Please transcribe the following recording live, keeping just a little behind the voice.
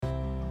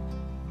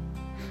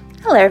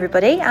Hello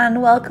everybody and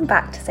welcome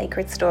back to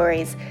Sacred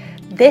Stories.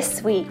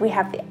 This week we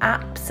have the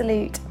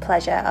absolute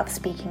pleasure of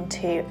speaking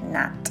to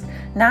Nat.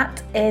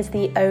 Nat is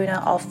the owner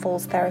of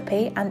Falls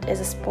Therapy and is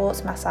a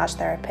sports massage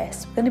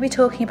therapist. We're going to be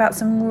talking about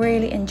some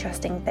really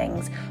interesting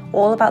things,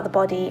 all about the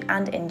body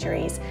and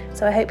injuries,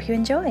 so I hope you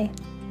enjoy.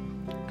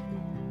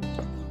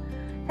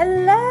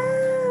 Hello!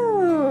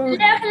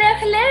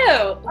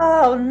 Hello.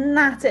 Oh,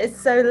 Nat, it's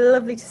so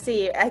lovely to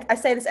see you. I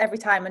say this every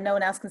time and no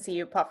one else can see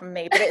you apart from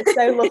me, but it's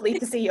so lovely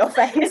to see your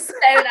face. It's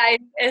so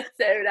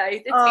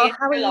nice. It's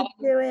How are you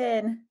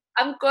doing?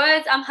 I'm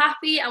good. I'm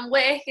happy. I'm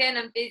working.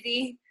 I'm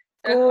busy.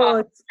 So I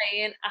can't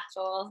complain at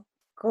all.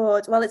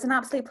 Good. Well, it's an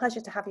absolute pleasure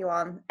to have you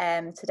on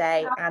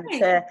today and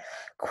to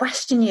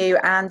question you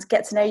and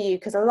get to know you,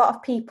 because a lot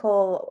of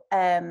people,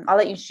 I'll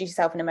let you introduce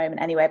yourself in a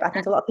moment anyway, but I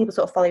think a lot of people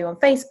sort of follow you on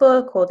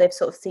Facebook or they've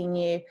sort of seen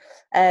you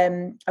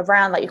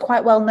around, like you're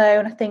quite well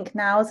known, I think,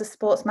 now as a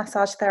sports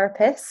massage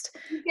therapist.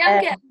 Yeah,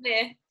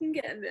 I'm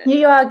getting there.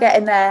 You are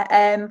getting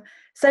there.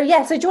 So do you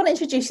want to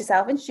introduce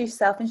yourself,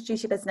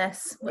 introduce your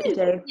business, what you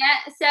do?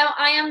 Yeah, so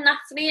I am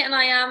Natalie and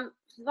I am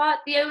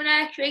the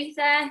owner,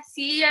 creator,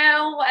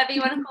 CEO, whatever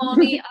you want to call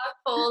me, of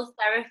Falls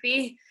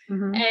Therapy.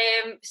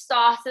 Mm-hmm.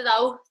 Started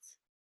out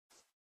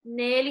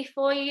nearly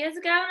 4 years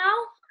ago now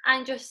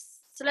and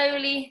just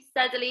slowly,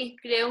 steadily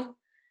grew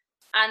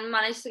and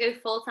managed to go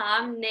full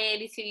time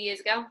nearly 2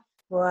 years ago.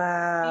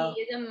 Wow. 2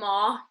 years in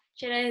March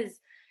it is.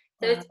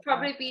 So It's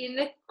probably been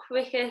the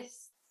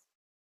quickest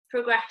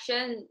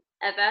progression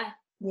ever.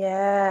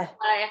 Yeah.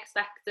 I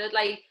expected.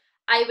 Like,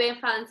 I weren't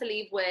planning to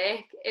leave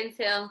work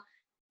until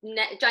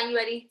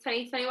January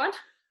 2021.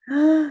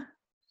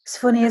 It's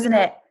funny, isn't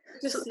it?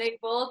 It just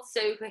snowballed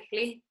so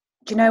quickly.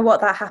 Do you know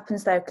what that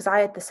happens though? Because I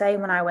had the same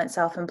when I went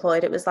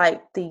self-employed. It was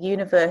like the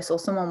universe or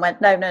someone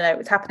went, no,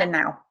 it's happening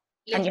now,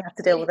 and you have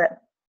to deal with it.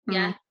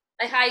 Yeah,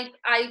 like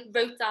I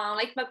wrote down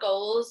like my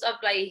goals of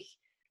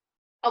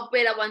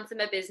where I wanted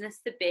my business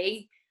to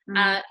be.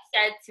 I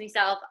said to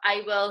myself,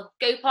 I will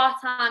go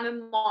part-time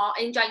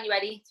in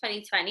January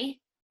 2020,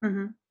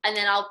 and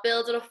then I'll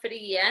build it up for a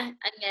year,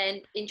 and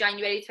then in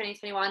January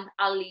 2021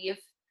 I'll leave.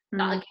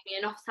 That'll give me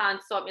enough time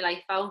to sort my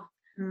life out.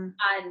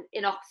 And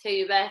in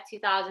October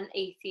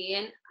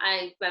 2018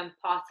 I went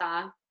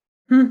part-time.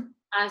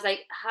 I was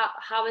like,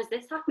 how is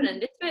this happening?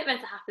 This wasn't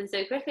meant to happen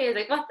so quickly. I was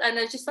like, what? And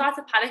I just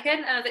started panicking,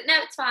 and I was like, no,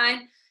 it's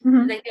fine.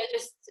 Like, I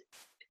just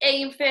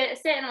aim for a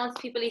certain amount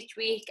of people each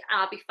week, and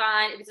I'll be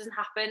fine. If it doesn't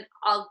happen,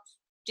 I'll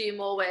do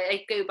more work,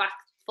 like go back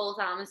full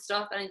time and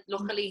stuff. And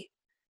luckily,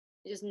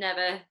 it just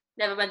never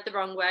went the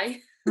wrong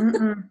way.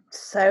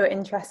 So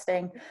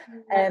interesting.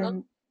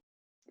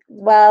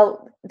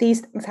 Well,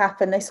 these things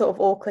happen. They sort of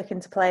all click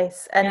into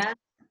place. And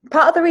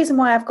part of the reason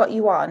why I've got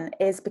you on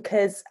is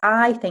because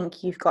I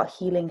think you've got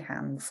healing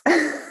hands.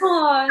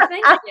 Oh,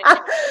 thank you.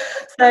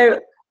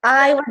 So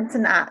I went to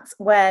Nat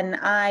when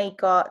I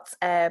got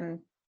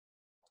an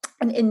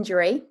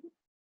injury,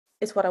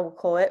 is what I will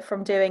call it,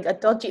 from doing a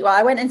dodgy. Well,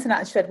 I went into Nat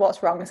and she said,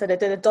 "What's wrong?" I said, "I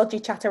did a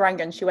dodgy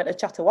chaturanga," and she went, "A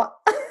chatter what?"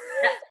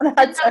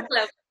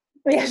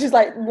 Yeah, she's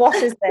like, "What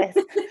is this?"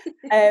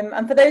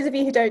 And for those of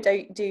you who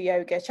don't do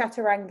yoga,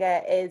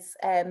 chaturanga is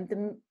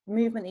the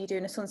movement that you do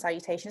in a sun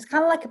salutation. It's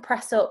kind of like a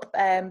press up,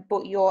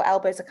 but your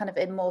elbows are kind of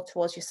in more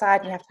towards your side,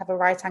 and you have to have a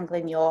right angle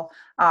in your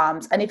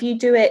arms. And if you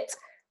do it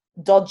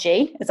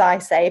dodgy, as I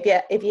say,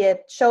 if your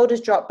shoulders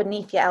drop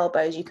beneath your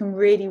elbows, you can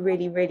really,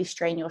 really, really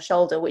strain your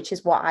shoulder, which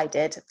is what I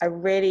did. I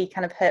really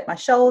kind of hurt my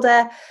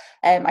shoulder.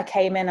 I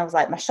came in, I was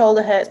like, my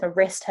shoulder hurts, my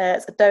wrist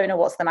hurts, I don't know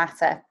what's the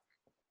matter.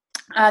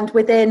 And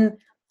within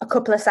a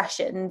couple of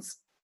sessions,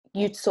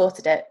 you'd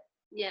sorted it.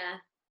 Yeah.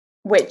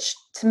 Which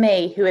to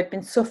me, who had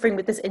been suffering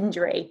with this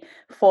injury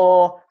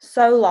for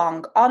so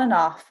long, on and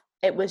off,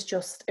 it was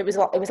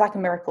like a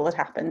miracle had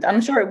happened. I'm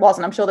sure it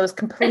wasn't. I'm sure there was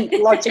complete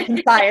logic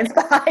and science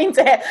behind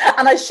it.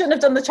 And I shouldn't have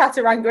done the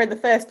chaturanga in the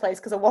first place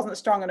because I wasn't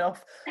strong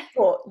enough.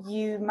 But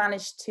you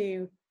managed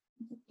to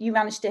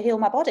heal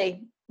my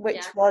body,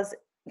 which was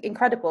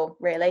incredible,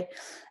 really.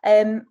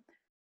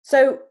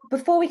 So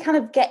before we kind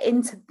of get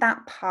into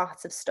that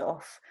part of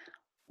stuff,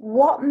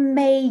 what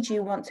made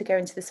you want to go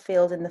into this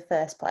field in the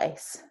first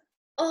place?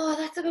 Oh,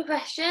 that's a good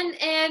question.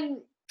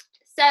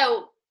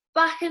 So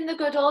back in the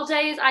good old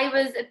days, I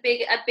was a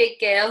big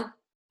girl.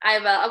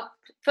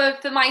 For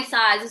my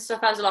size and stuff,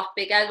 I was a lot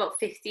bigger. I was about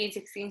 15,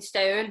 16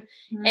 stone.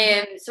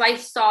 So I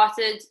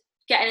started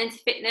getting into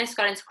fitness,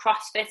 got into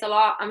CrossFit a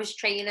lot. I was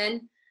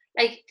training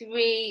like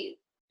between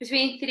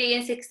 3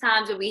 and 6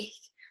 times a week,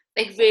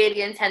 like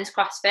really intense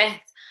CrossFit.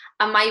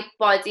 And my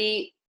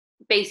body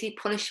basically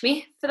punished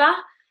me for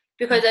that,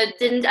 because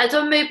I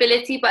done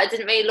mobility, but I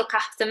didn't really look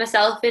after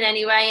myself in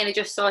any way, and I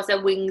just sort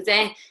of winged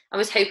it. I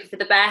was hoping for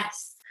the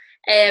best.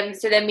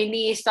 So then my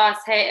knees started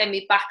hurting,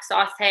 my back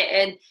started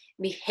hurting,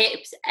 my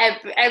hips,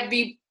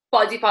 every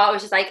body part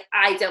was just like,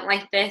 I don't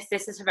like this.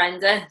 This is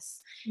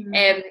horrendous.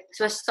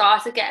 So I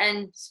started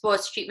getting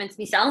sports treatment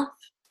myself.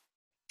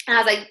 And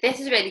I was like, this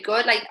is really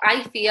good. Like,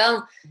 I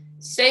feel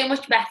so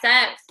much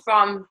better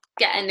from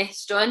getting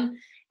this done.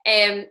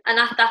 And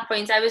at that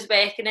point, I was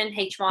working in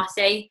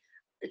HMRC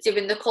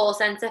doing the call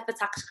centre for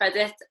tax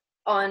credit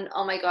on,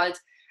 oh my God,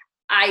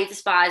 I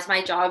despise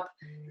my job.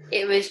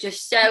 It was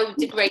just so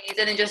degrading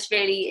and just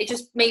really, it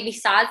just made me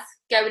sad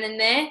going in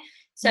there.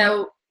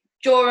 So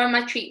during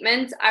my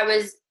treatment, I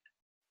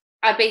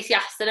basically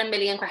asked her a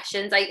million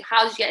questions, like,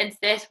 how did you get into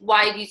this?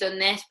 Why have you done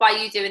this? Why are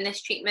you doing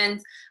this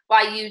treatment?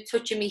 Why are you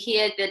touching me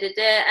here?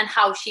 And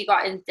how she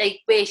got in,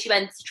 like, where she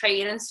went to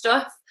train and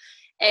stuff.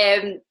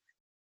 And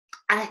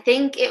I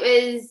think it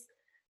was,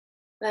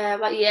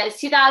 it's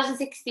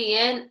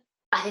 2016.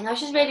 I think I was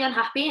just really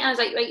unhappy. And I was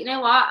like, right, you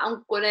know what?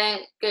 I'm going to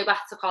go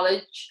back to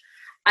college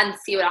and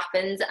see what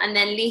happens. And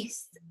then at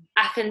least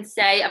I can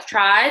say I've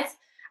tried.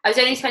 I was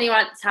only 21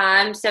 at the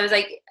time. So I was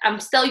like, I'm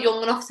still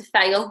young enough to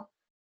fail.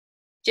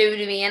 Do you know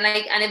what I mean?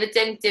 Like, and if I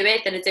don't do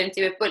it, then I don't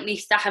do it. But at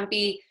least I can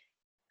be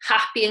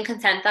happy and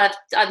content that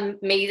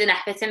I've made an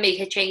effort to make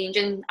a change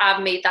and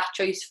I've made that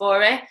choice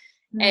for it.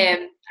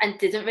 And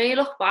didn't really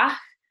look back.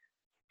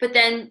 But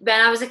then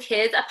when I was a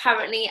kid,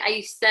 apparently I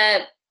used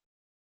to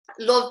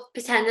love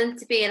pretending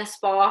to be in a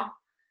spa.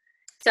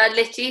 So I'd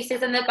literally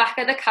sit on the back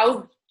of the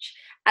couch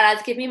and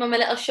I'd give my mum a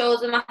little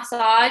shoulder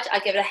massage.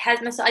 I'd give her a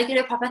head massage. I'd give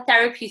her a proper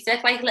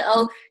therapeutic, like,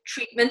 little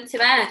treatment to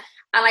her. And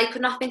I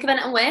could not think of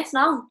anything worse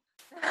now.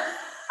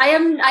 I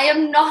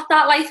am not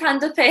that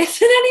light-handed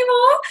person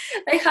anymore.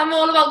 Like, I'm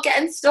all about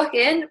getting stuck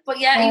in. But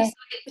yeah, I used to,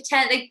 like,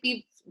 pretend, like,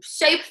 be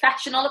so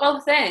professional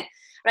about it.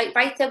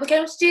 Right, so we're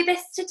going to do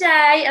this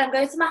today, and I'm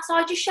going to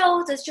massage your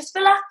shoulders. Just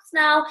relax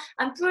now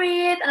and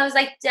breathe. And I was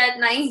like, dead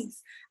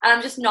nice. And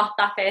I'm just not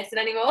that person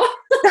anymore.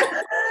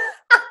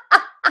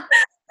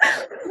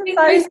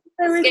 It's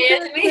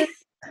scared me.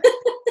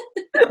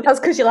 That's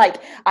because you're like,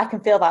 I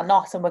can feel that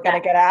knot and we're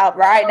going to get it out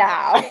right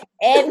now.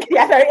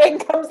 In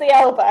comes the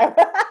elbow.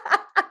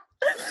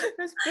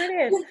 That's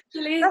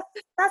brilliant.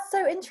 That's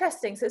so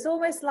interesting. So it's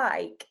almost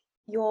like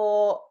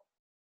your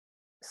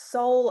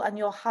soul and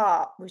your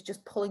heart was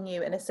just pulling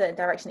you in a certain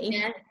direction,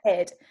 even as a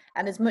kid.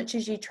 And as much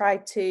as you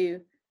tried to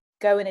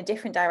go in a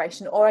different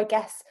direction, or I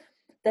guess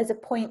there's a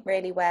point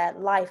really where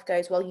life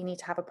goes, well, you need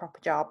to have a proper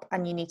job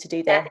and you need to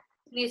do this.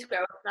 You need to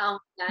grow up now.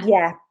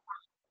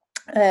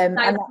 And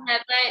I was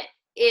never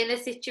in a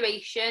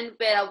situation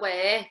where I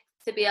work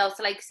to be able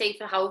to, like, save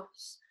for a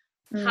house,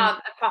 have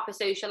a proper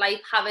social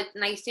life, have a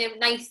nice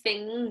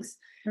things.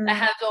 I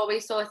have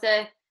always sort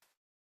of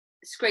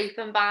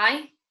scraping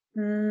by.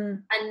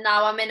 And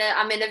now I'm in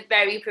a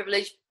very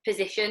privileged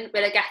position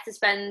where I get to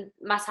spend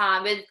my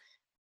time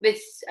with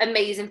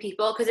amazing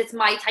people, because it's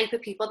my type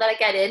of people that I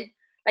get in.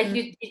 Like,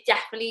 you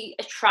definitely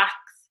attract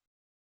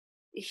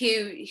who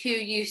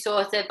you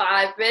sort of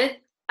vibe with,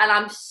 and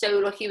I'm so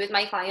lucky with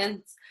my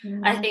clients.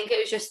 I think it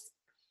was just,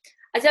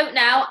 I don't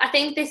know, I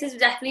think this is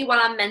definitely what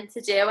I'm meant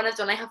to do, and I've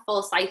done like a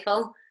full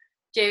cycle.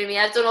 Do you know what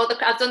I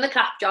mean? I've done the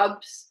crap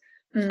jobs.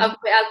 I've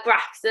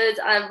grafted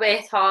and I've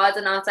worked hard,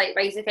 and I was like,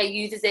 right, okay,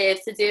 you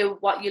deserve to do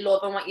what you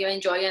love and what you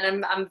enjoy,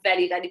 and I'm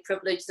very, very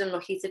privileged and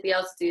lucky to be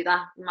able to do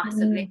that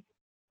massively.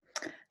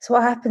 So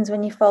what happens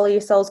when you follow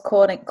your soul's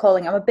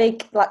calling? I'm a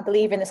big, like,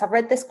 believer in this. I've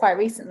read this quite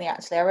recently,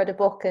 actually. I read a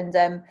book,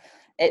 and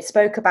it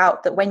spoke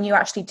about that when you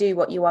actually do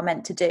what you are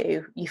meant to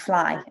do, you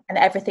fly, and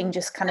everything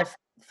just kind of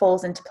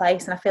falls into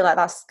place. And I feel like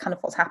that's kind of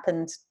what's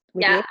happened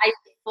with you. I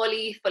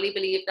fully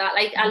believe that.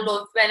 Like, I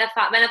love when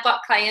I've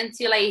got clients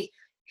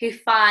who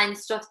find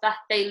stuff that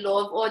they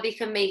love or they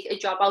can make a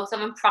job out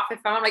of and profit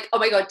from. I'm like, oh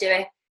my God, do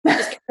it.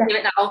 Just do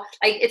it now.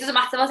 Like, it doesn't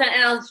matter about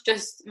anything else,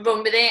 just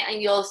run with it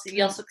and you'll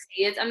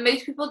succeed. And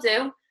most people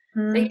do.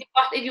 Like,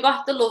 if you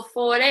got the love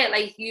for it,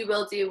 like, you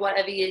will do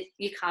whatever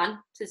you can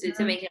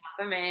to make it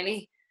happen,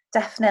 really.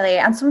 Definitely.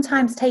 And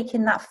sometimes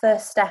taking that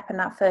first step and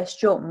that first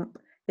jump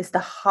is the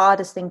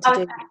hardest thing to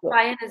do. It's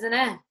terrifying, isn't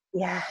it?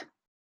 Yeah.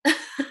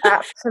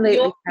 Absolutely.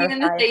 You're in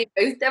the same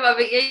boat though,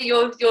 haven't you?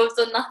 You've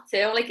done that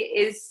too. Like, it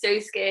is so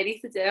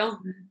scary to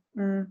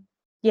do.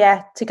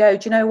 Yeah, to go,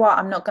 do you know what?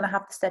 I'm not going to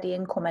have the steady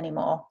income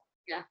anymore.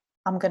 Yeah.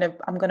 I'm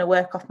gonna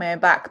work off my own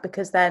back,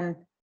 because then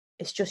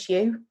it's just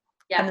you.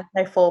 Yeah. And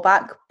there's no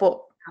fallback,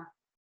 but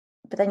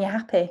then you're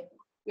happy.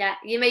 Yeah,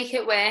 you make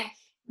it work.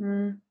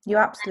 You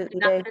absolutely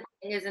do.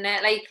 Isn't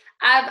it? Like,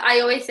 I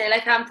always say,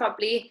 like, I'm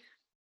probably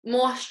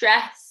more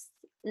stressed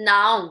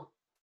now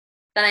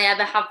than I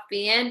ever have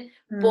been,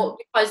 but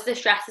because the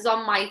stress is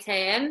on my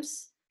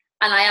terms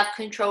and I have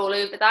control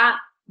over that,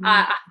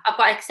 I've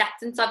got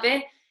acceptance of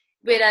it.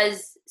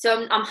 Whereas,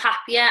 so I'm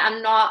happier.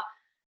 I'm not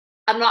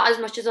as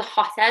much as a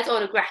hothead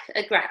or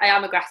I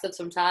am aggressive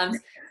sometimes.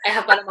 I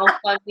have got a mouth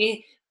on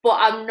me, but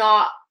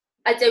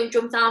I don't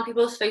jump down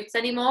people's throats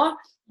anymore.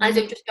 I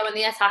don't just go on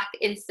the attack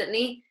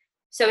instantly.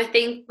 So I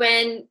think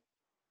when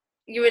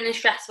you're in a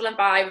stressful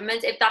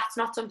environment, if that's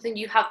not something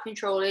you have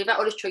control over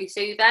or a choice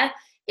over,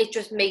 it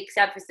just makes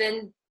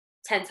everything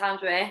 10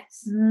 times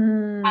worse.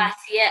 I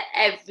see it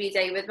every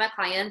day with my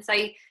clients.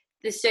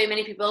 There's so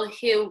many people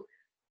who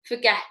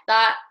forget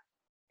that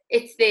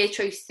it's their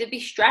choice to be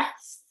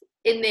stressed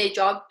in their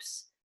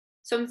jobs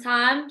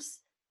sometimes,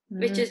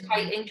 which is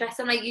quite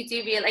interesting. Like, you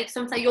do realize, like,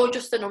 sometimes you're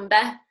just a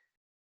number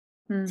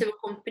to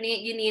a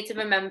company. You need to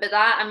remember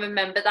that, and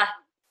remember that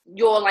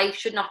your life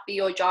should not be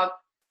your job.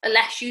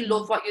 unless you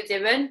love what you're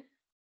doing,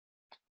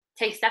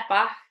 take a step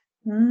back.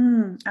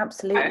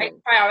 Absolutely.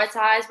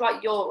 Prioritize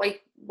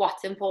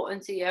what's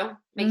important to you.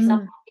 Make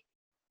yourself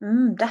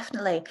happy.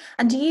 Definitely.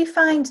 And do you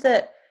find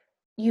that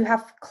you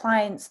have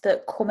clients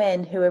that come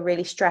in who are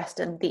really stressed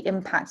and the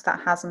impact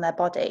that has on their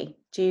body?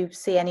 Do you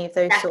see any of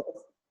those sort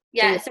of?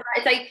 Yeah, so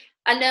it's like,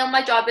 I know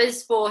my job is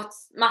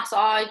sports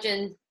massage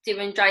and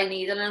doing dry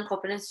needling and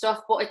cupping and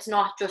stuff, but it's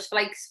not just for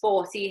like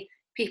sporty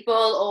people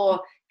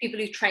or people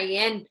who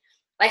train.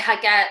 Like I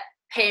get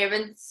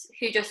parents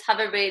who just have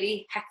a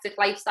really hectic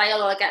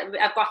lifestyle, or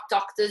I've got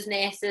doctors,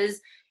 nurses,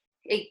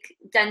 like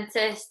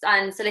dentists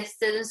and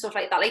solicitors and stuff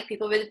like that, like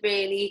people with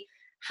really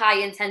high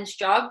intense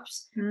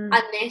jobs, and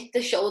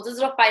the shoulders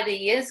are up by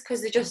the ears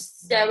because they're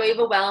just so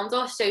overwhelmed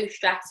or so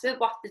stressed with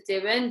what they're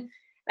doing.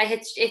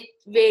 Like it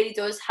really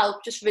does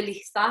help just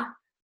release that.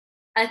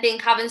 I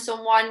think having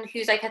someone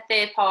who's like a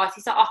third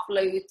party to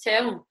offload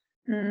to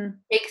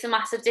makes a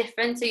massive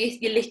difference. So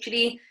you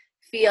literally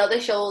feel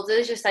the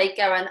shoulders just like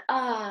going,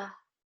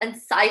 and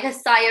like a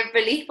sigh of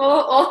relief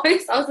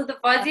almost out of the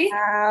body.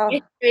 Wow.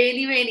 It's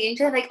really, really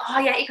interesting. Like, oh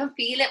yeah, you can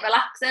feel it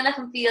relaxing. I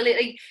can feel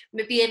it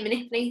like being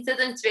manipulated,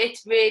 and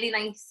it's really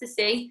nice to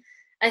see.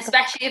 And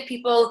especially if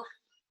people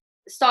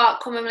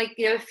start coming like,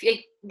 you know,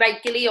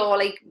 regularly or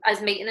like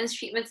as maintenance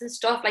treatments and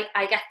stuff, like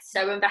I get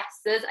so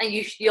invested, and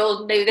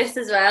you'll know this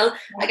as well.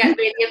 I get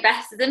really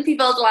invested in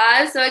people's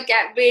lives, so I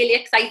get really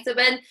excited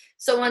when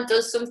someone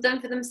does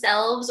something for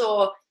themselves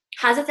or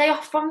has a day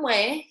off from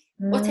work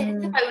or takes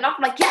the phone off.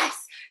 I'm like,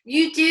 yes,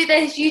 you do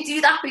this, you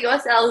do that for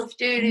yourself.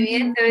 Do you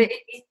know what I mean?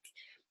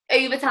 So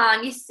over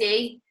time you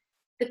see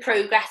the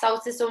progress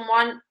out of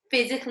someone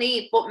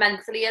physically but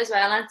mentally as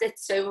well, and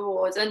it's so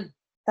rewarding.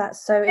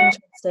 That's so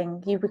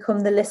interesting. You become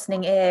the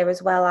listening ear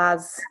as well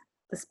as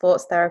the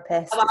sports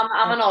therapist.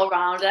 I'm an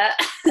all-rounder.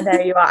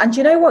 There you are. And do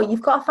you know what?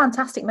 You've got a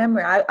fantastic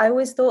memory. I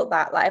always thought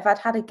that, like, if I'd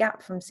had a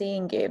gap from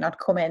seeing you and I'd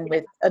come in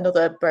with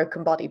another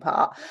broken body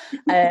part,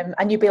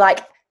 and you'd be like,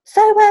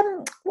 so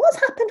what's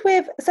happened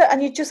with, so,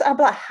 and I'd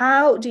be like,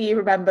 how do you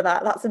remember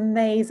that? That's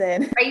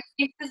amazing. Right,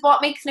 this is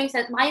what makes no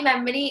sense. My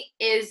memory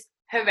is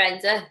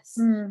horrendous.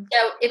 So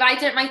if I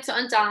don't write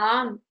something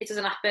down, it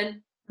doesn't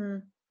happen.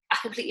 I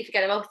completely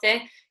forget about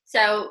it.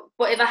 So,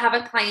 but if I have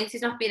a client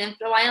who's not been in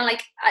for a while,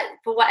 like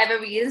for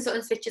whatever reason,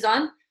 something switches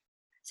on.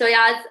 So I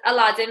had a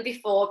lad in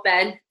before,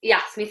 Ben. He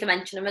asked me to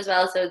mention him as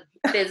well. So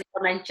there's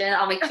a mention.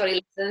 I'll make sure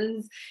he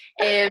listens.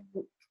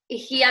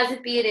 He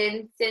hasn't been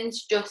in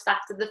since just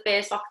after the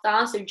first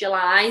lockdown, so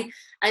July.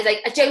 And he's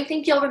like, I don't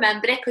think you'll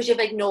remember it because you've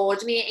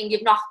ignored me and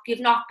you've not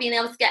been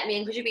able to get me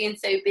in because you've been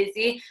so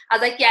busy. I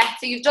was like, yeah,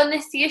 so you've done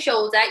this to your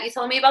shoulder. You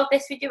told me about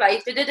this with your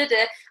wife,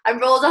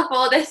 and rolled off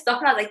all this stuff.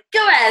 And I was like,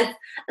 go ahead.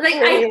 I was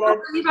like, I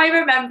can't believe I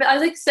remember. I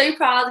was like so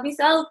proud of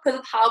myself because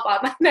of how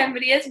bad my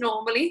memory is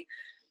normally.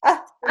 I'm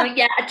like,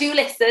 yeah, I do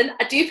listen.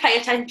 I do pay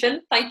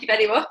attention. Thank you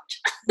very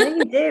much. No,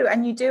 you do.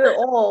 And you do it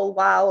all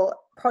while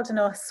prodding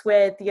us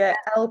with your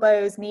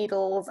elbows,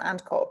 needles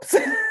and cups.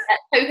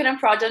 Poking and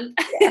prodding.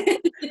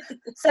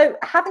 So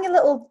having a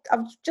little,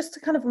 just to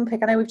kind of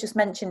unpick, I know we've just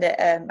mentioned it,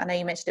 I know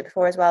you mentioned it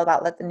before as well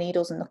about like the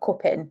needles and the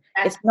cupping.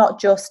 It's not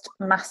just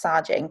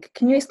massaging.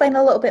 Can you explain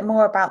a little bit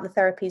more about the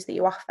therapies that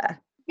you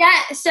offer?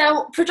 Yeah,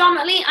 so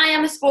predominantly I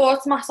am a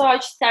sports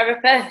massage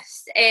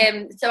therapist.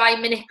 So I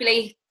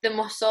manipulate the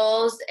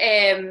muscles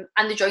and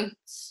the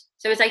joints.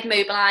 So it's like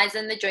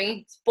mobilising the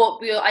joints. But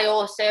I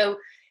also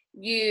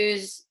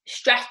use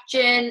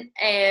stretching,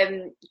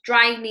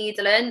 dry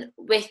needling,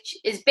 which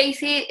is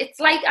basically, it's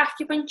like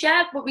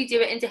acupuncture, but we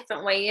do it in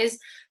different ways.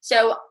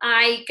 So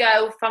I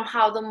go from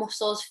how the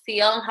muscles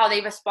feel and how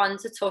they respond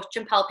to touch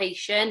and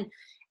palpation.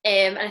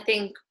 And I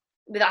think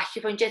with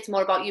acupuncture, it's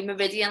more about your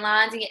meridian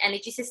lines and your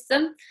energy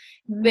system.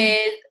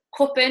 With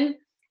cupping,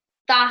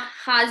 that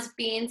has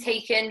been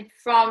taken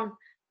from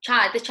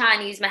the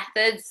Chinese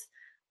methods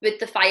with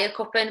the fire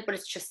cupping, but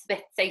it's just a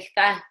bit safer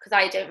because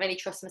I don't really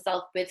trust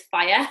myself with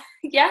fire.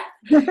 Yeah.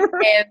 So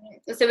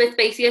it's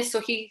basically a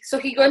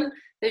sucky gun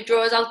that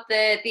draws out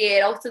the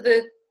air out of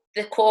the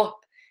cup,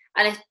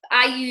 and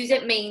I use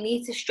it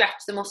mainly to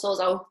stretch the muscles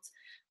out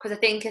because I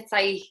think it's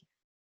like,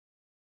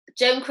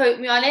 don't quote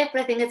me on it,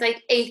 but I think it's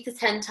like 8 to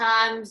 10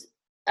 times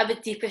of a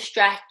deeper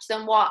stretch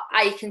than what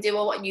I can do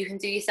or what you can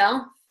do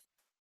yourself.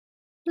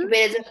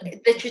 Whereas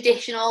the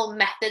traditional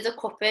method of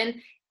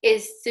cupping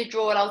is to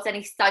draw out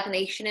any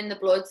stagnation in the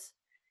blood,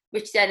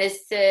 which then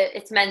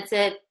it's meant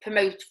to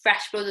promote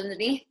fresh blood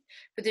underneath,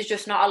 but there's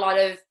just not a lot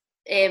of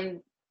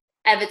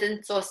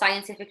evidence or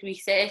scientific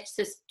research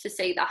to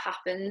say that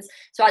happens.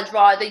 So I'd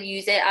rather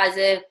use it as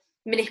a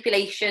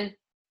manipulation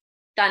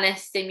than a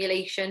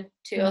stimulation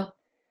tool.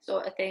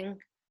 Sort of thing,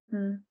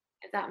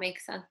 if that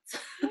makes sense.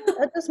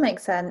 That does make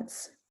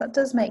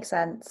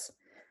sense.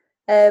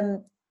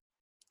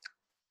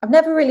 I've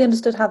never really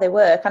understood how they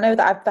work. I know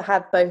that I've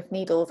had both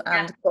needles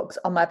and cups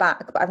on my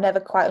back, but I've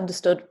never quite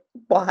understood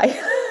why.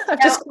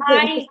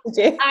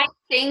 I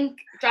think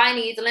dry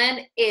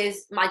needling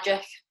is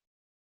magic.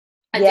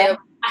 I do.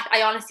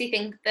 I honestly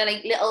think they're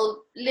like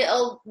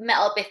little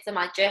metal bits of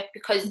magic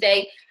because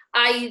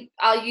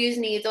I'll use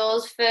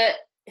needles for,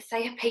 it's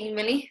like a pain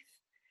relief.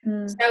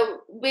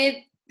 So with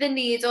the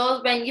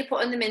needles, when you're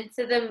putting them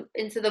into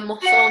the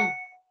muscle,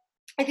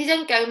 if you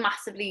don't go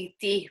massively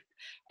deep,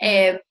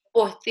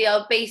 but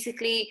they'll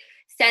basically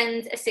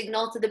send a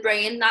signal to the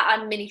brain that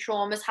a mini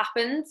trauma's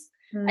happened,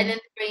 and then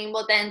the brain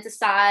will then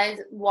decide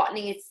what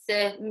needs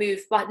to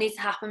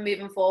happen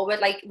moving forward.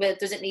 Like, well,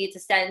 does it need to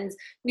send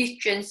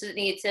nutrients? Does it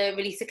need to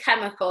release a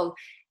chemical?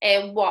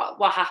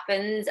 What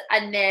happens?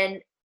 And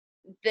then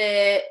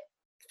the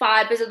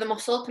fibers of the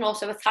muscle can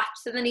also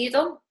attach to the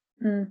needle.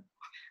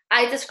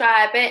 I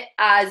describe it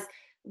as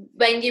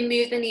when you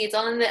move the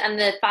needle and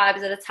the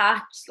fibers are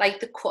attached,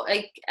 like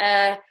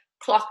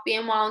clock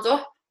being wound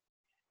up,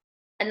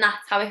 and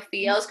that's how it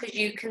feels, because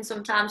you can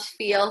sometimes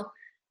feel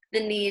the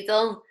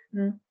needle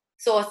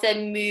sort of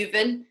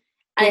moving,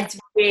 and it's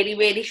really,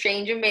 really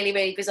strange and really,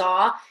 really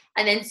bizarre.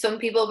 And then some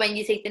people, when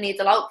you take the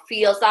needle out,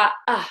 feels that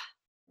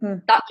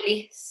that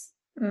release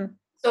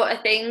sort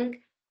of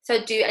thing. So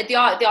they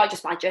are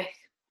just magic.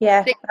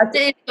 Yeah,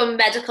 there is some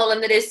medical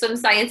and there is some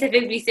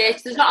scientific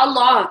research. There's not a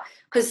lot,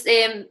 because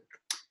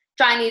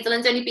dry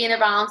needling's only been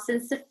around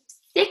since the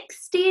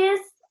 60s,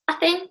 I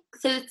think.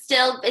 So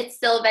it's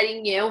still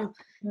very new.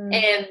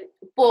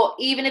 But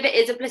even if it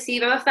is a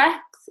placebo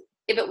effect,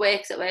 if it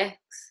works, it works.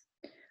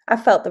 I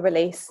felt the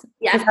release.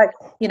 Yeah.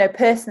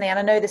 Personally, and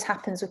I know this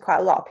happens with quite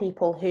a lot of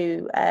people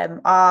who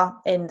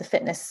are in the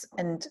fitness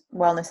and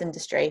wellness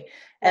industry.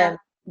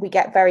 We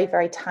get very,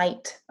 very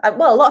tight. A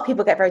lot of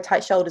people get very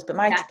tight shoulders, but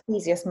my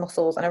trapezius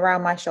muscles and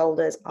around my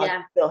shoulders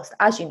are just,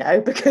 as you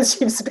know, because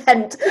you've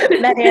spent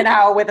many an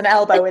hour with an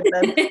elbow in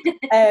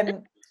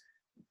them.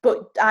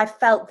 But I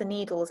felt the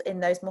needles in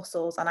those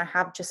muscles, and I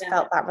have just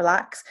felt that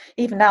relax.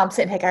 Even now, I'm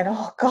sitting here going,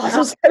 "Oh God,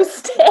 I'm so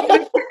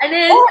stiff."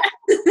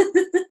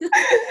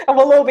 And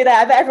we'll all be there.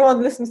 I bet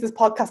everyone listens to this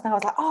podcast now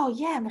is like, "Oh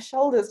yeah, my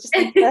shoulders, just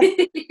need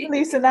to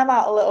loosen them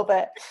out a little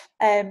bit."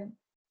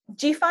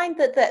 Do you find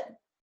that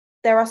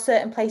there are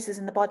certain places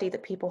in the body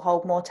that people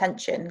hold more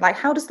tension? Like,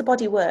 how does the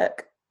body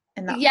work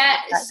in that?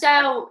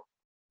 So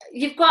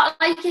you've got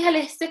like your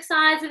holistic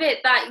sides of it,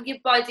 that your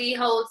body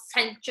holds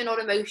tension or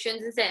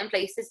emotions in certain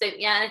places, don't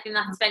you? And I think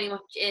that's very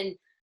much in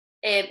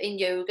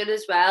yoga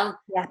as well.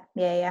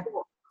 Yeah.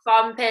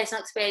 From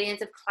personal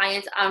experience of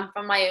clients and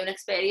from my own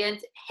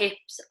experience,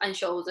 hips and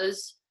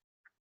shoulders.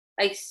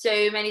 Like,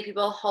 so many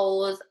people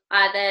hold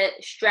either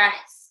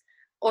stress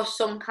or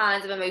some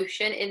kind of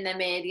emotion in them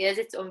areas.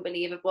 It's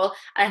unbelievable.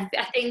 And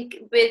I think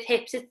with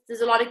hips,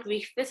 there's a lot of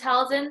grief that's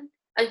held in,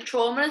 and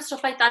trauma and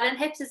stuff like that in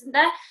hips, isn't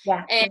there?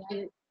 Yeah.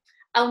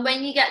 And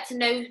when you get to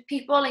know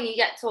people and you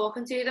get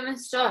talking to them and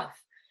stuff,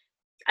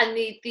 and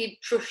they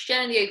trust you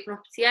and they open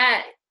up to you,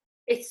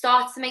 it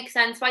starts to make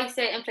sense why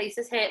certain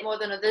places hurt more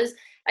than others.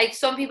 Like,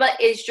 some people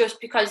it is just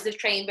because they've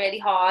trained really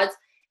hard,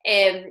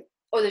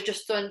 or they've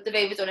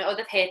overdone it, or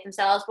they've hurt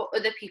themselves. But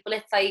other people,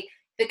 it's like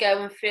they're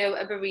going through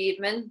a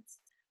bereavement,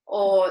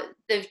 or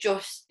they've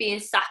just been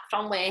sacked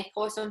from work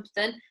or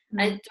something.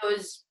 And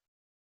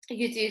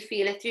you do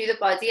feel it through the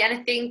body. And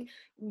I think,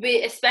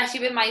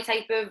 especially with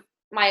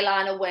my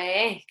line of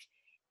work,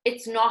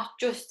 it's not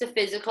just a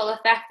physical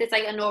effect, it's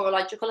like a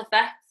neurological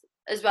effect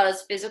as well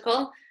as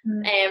physical.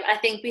 I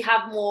think we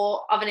have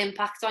more of an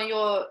impact on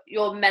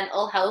your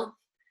mental health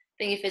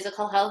than your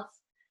physical health,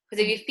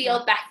 because if you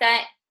feel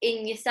better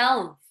in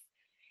yourself,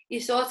 you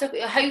sort of,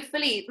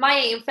 hopefully, my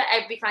aim for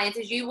every client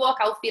is you walk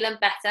out feeling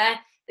better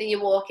than you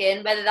walk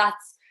in, whether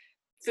that's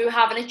through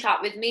having a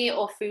chat with me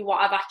or through what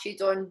I've actually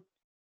done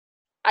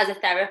as a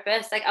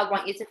therapist. Like, I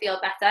want you to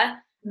feel better,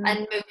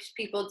 and most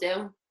people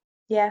do.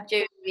 Yeah. Do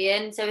you know what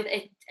I mean? So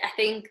I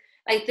think,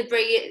 like, the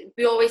brain,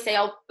 we always say,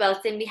 oh, well,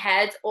 it's in my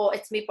head or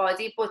it's my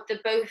body, but they're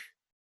both,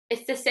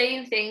 it's the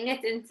same thing,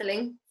 it's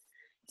interlinked.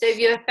 So if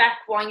you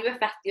affect one, you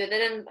affect the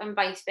other, and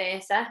vice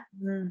versa.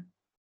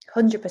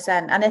 100%.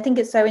 And I think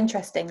it's so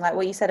interesting, like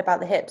what you said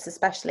about the hips,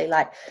 especially.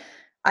 Like,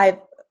 I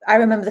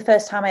remember the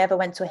first time I ever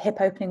went to a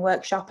hip opening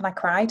workshop and I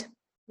cried.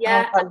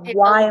 Yeah. Like,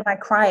 why am I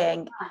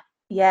crying?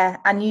 Yeah.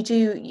 And you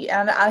do,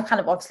 and I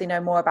kind of obviously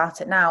know more about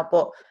it now,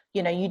 but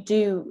you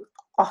do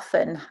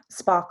often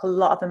spark a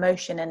lot of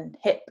emotion in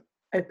hip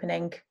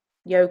opening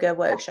yoga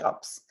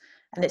workshops,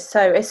 and it's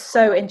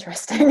so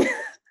interesting.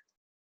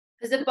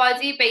 Because the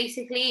body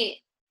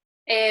basically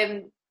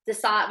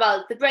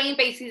the brain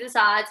basically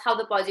decides how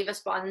the body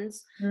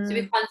responds. So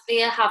we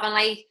constantly are having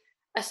like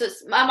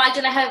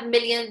imagine I have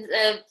millions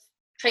of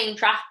train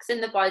tracks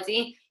in the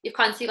body. You've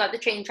constantly got the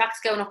train tracks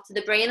going up to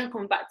the brain and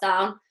coming back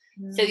down.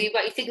 So you've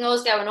got your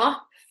signals going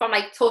up from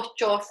like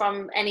touch or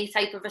from any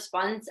type of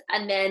response,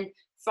 and then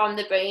from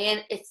the brain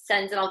it's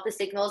sending out the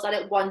signals that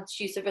it wants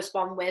you to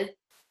respond with.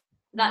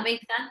 Does that make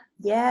sense?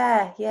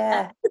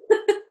 Yeah.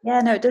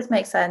 No, it does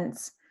make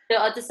sense. So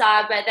I'll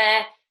decide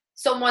whether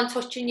someone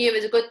touching you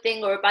is a good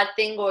thing or a bad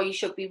thing, or you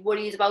should be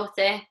worried about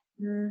it,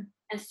 and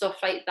stuff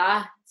like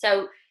that.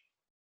 So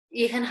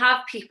you can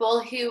have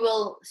people who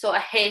will sort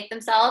of hate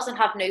themselves and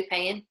have no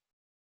pain,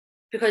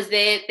 because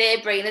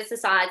their brain has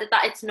decided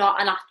that it's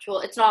not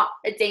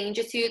a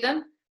danger to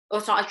them, or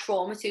it's not a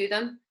trauma to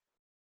them.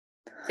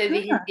 So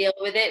we can deal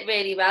with it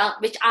really well,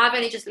 which I've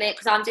only just learned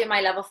because I'm doing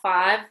my level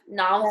 5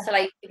 now Yeah. to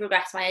like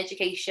progress my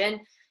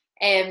education.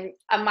 And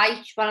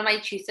one of my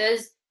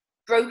tutors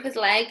broke his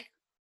leg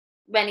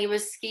when he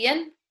was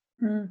skiing,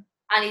 Mm.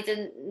 and he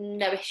didn't,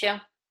 no issue,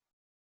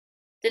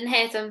 didn't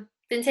hurt him,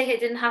 didn't take it,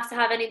 didn't have to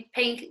have any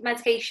pain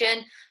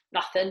medication,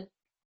 nothing.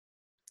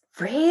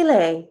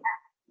 Really?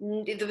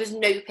 There was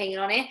no pain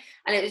on it,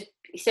 and it was,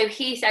 so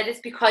he said it's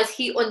because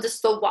he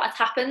understood what had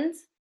happened,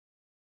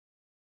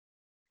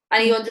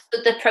 and he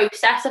understood the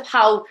process of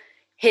how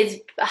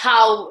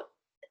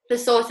the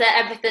sort of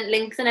everything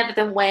links and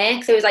everything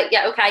works. So he was like,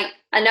 yeah, okay,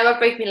 I know I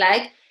broke my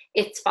leg,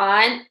 it's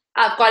fine,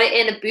 I've got it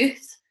in a boot,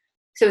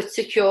 so it's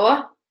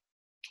secure.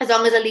 As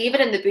long as I leave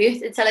it in the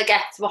boot until I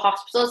get to a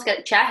hospital to get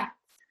it checked,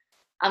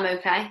 I'm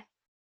okay.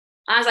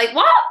 I was like,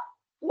 what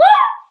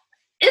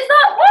is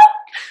that, what?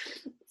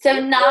 So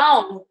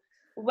now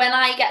when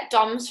I get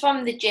DOMS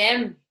from the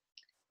gym,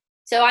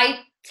 so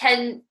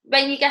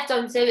when you get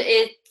DOMS, so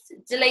it's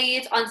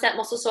delayed onset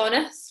muscle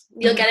soreness.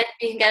 You can get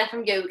it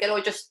from yoga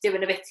or just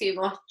doing a bit too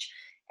much.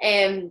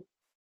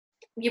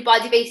 Your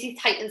body basically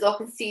tightens up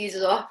and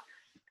seizes up.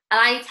 And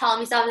I tell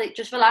myself, like,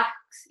 just relax,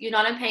 you're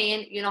not in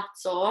pain, you're not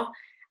sore.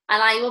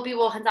 And I will be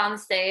walking down the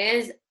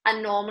stairs,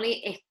 and normally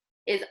it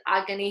is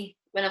agony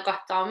when I've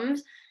got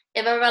DOMS.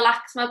 If I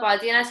relax my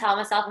body and I tell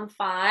myself I'm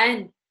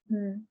fine,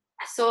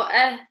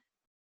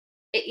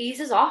 it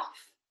eases off.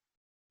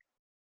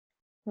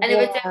 And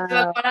if I've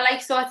got to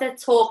like sort of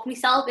talk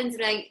myself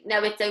into like,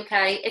 no, it's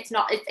okay. It's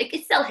not.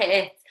 It still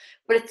hurts,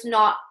 but it's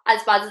not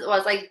as bad as it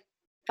was like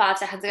 5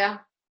 seconds ago.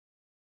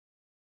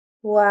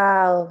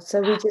 Wow. So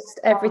we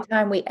just, every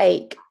time we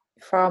ache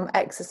from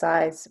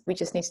exercise, we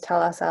just need to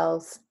tell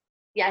ourselves,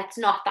 yeah, it's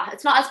not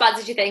as bad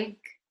as you think.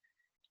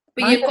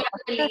 But you've got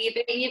to believe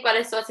it. You've got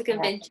to sort of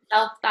convince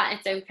yourself that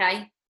it's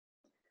okay.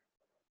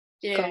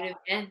 Do you know what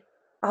I mean?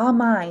 Our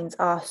minds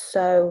are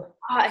so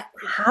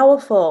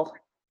powerful.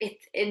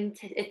 It's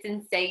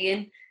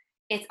insane.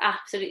 It's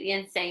absolutely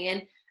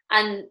insane.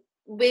 And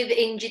with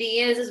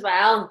injuries as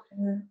well,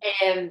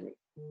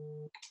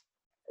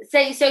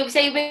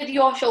 say with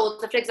your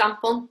shoulder, for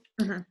example,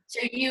 so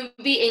you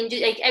be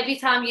injured, like every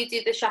time you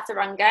do the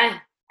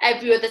chaturanga,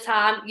 every other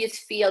time you'd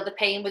feel the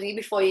pain with you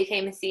before you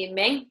came and seen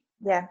me.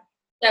 Yeah.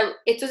 So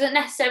it doesn't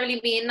necessarily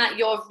mean that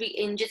you're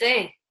re-injured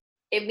it.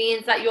 It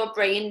means that your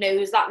brain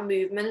knows that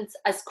movement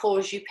has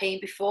caused you pain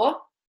before.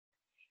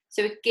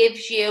 So it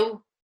gives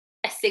you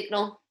a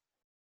signal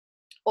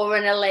or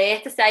an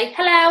alert to say,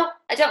 hello,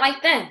 I don't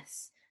like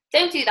this.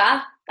 Don't do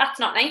that. That's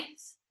not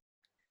nice.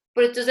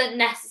 But it doesn't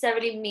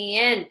necessarily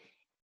mean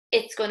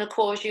it's going to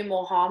cause you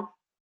more harm.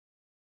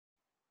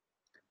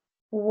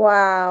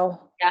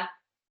 Wow. Yeah.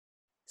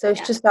 So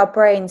it's just our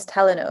brains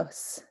telling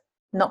us,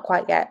 not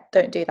quite yet.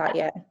 Don't do that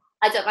yet.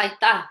 I don't like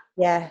that.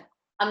 Yeah.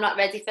 I'm not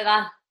ready for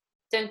that.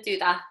 Don't do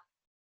that.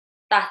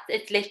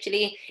 It's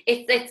literally,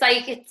 it's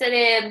like,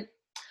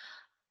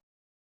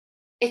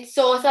 it's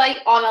sort of like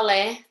on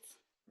alert.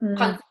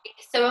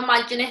 So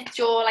imagine it's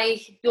your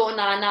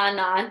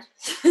 999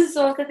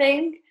 sort of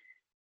thing.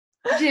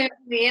 Do you know what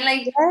I mean?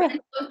 Like when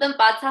something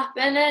bad's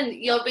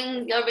happening, you'll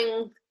ring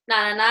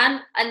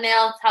 999 and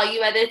they'll tell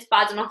you whether it's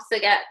bad enough to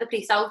get the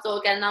police out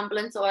or get an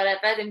ambulance or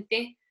whatever, don't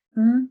they?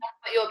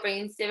 That's what your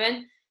brain's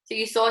doing. So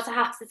you sort of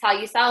have to tell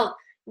yourself,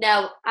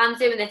 no, I'm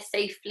doing this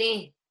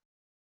safely.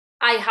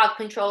 I have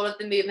control of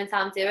the movement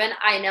I'm doing.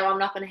 I know I'm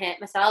not going to hurt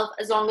myself.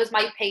 As long as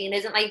my pain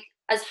isn't like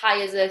as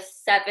high as a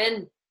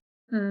 7,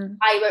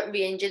 I won't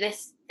re-injure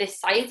this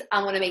site.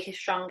 I'm going to make it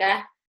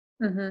stronger.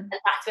 And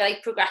that's where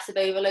like progressive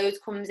overload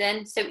comes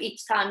in. So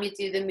each time you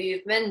do the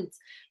movement,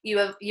 you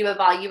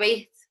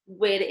evaluate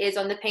where it is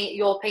on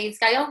your pain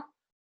scale,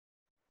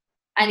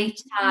 and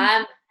each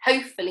time,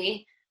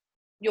 hopefully,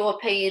 your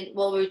pain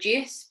will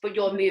reduce, but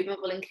your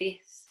movement will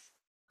increase.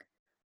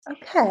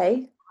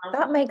 Okay,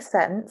 that makes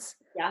sense.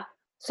 Yeah.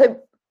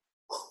 So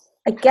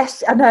I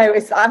guess I know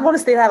I'm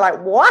honestly there like,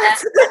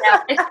 what?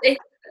 It's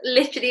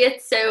literally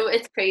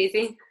it's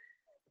crazy.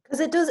 Because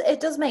it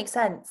does make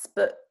sense,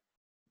 but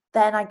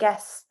then I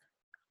guess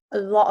a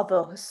lot of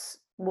us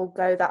will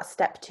go that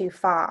step too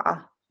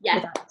far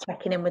without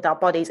checking in with our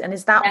bodies. And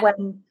is that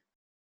when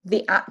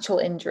the actual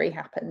injury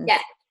happens?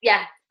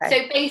 Yeah. Okay.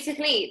 So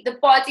basically the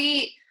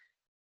body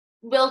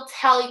will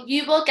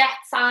get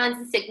signs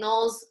and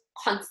signals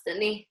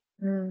constantly.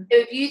 So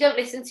if you don't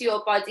listen to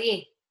your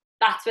body,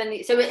 that's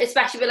when so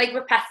especially with like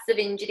repetitive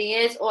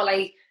injuries or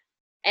like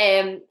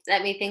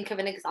let me think of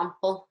an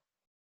example.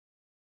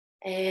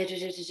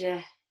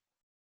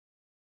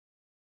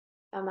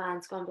 My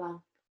mind's gone blank.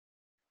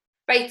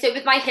 Right, so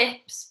with my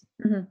hips,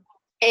 so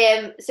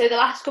the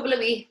last couple of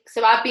weeks,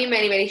 so I've been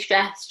really, really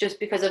stressed just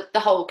because of the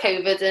whole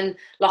COVID and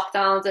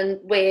lockdowns and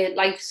where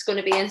life's going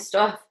to be and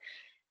stuff.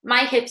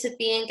 My hips have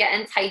been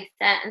getting tighter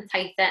and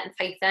tighter and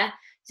tighter.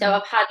 So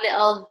I've had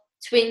little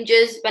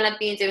twinges when I've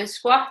been doing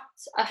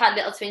squats. I've had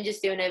little twinges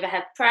doing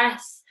overhead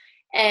press.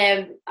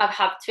 I've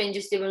had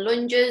twinges doing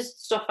lunges,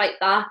 stuff like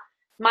that.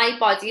 My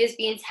body has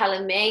been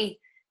telling me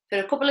for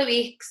a couple of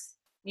weeks,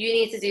 you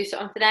need to do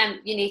something for them.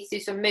 You need to do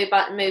some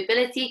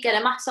mobility, get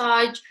a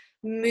massage,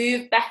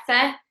 move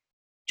better,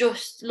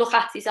 just look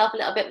after yourself a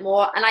little bit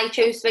more. And I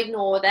chose to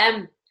ignore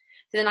them.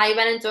 So then I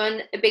went and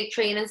done a big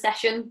training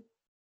session,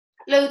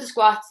 loads of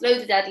squats,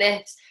 loads of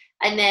deadlifts,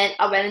 and then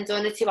I went and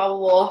done a 2-hour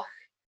walk.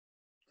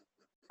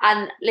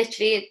 And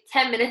literally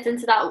 10 minutes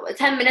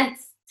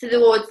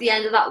towards the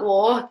end of that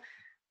walk,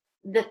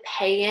 the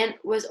pain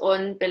was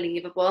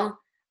unbelievable.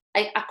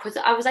 I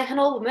was like an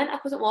old woman. I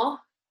couldn't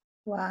walk.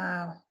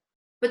 Wow.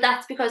 But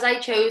that's because I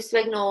chose to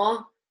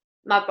ignore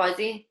my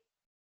body.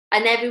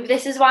 And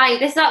this is why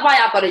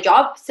I've got a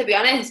job, to be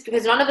honest,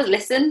 because none of us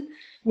listen.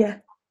 Yeah.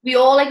 We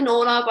all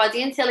ignore our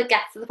body until it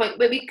gets to the point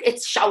where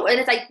it's shouting.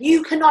 It's like,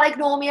 you cannot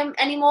ignore me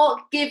anymore.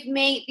 Give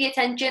me the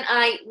attention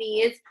I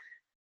need.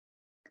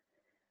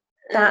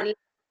 That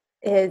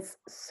is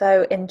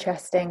so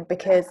interesting,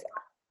 because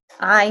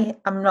I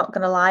am not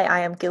going to lie,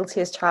 I am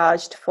guilty as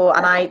charged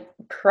and I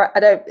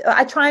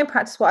try and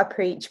practice what I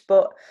preach,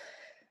 but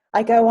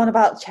I go on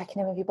about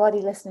checking in with your body,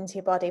 listening to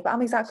your body, but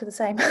I'm exactly the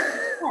same.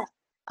 Yeah.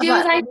 Do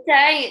as I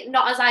say,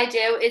 not as I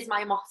do is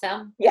my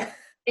motto. Yeah.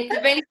 It's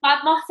a really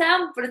bad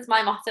motto, but it's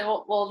my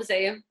motto all the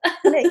same.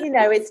 And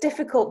it's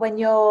difficult when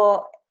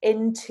you're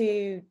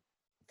into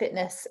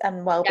fitness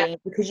and well-being,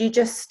 because you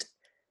just,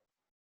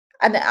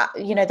 and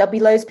there'll be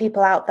loads of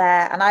people out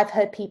there, and I've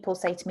heard people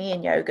say to me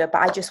in yoga,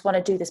 but I just want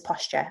to do this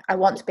posture. I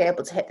want to be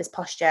able to hit this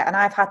posture. And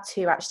I've had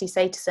to actually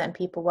say to certain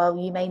people, well,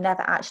 you may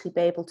never actually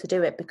be able to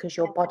do it because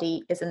your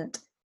body isn't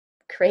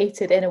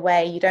created in a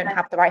way, you don't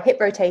have the right hip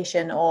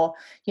rotation, or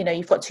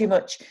you've got too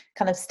much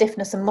kind of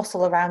stiffness and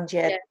muscle around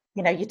you.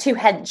 You're too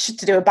hench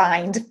to do a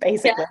bind,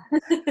 basically.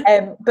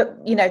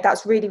 But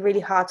that's really, really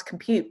hard to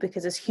compute,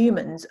 because as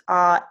humans,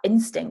 our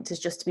instinct is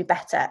just to be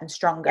better and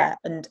stronger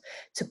and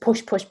to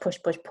push.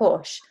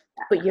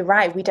 But you're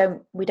right, we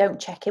don't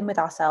check in with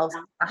ourselves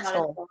at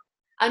all.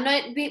 I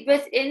know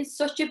we're in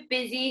such a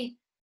busy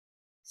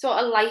sort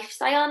of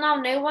lifestyle now.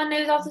 No one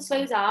knows how to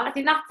slow down. I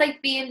think that's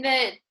like being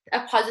a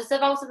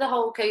positive out of the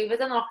whole COVID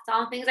and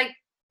lockdown things. Like,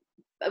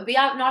 we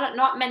have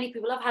not many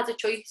people have had a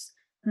choice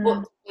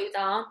but to slow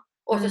down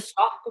or to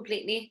stop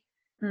completely.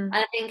 And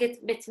I think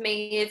it's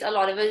made a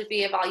lot of us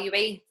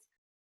reevaluate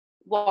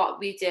what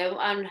we do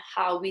and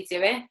how we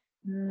do it.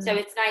 So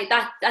it's like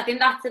that. I think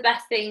that's the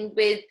best thing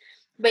with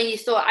when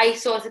I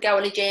sort of go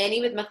on a journey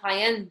with my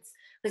clients,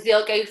 because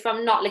they'll go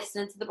from not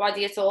listening to the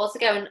body at all to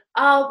going,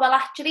 oh well,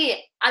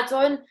 actually I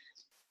done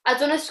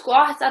a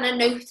squat and I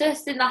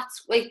noticed in that,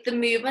 like, the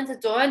movement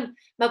I've done,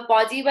 my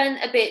body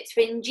went a bit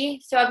twingy,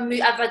 so I've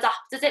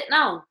adapted it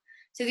now.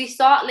 So they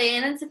start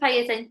learning to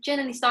pay attention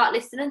and they start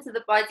listening to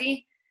the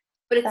body.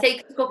 But it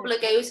takes a couple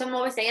of goes. So I'm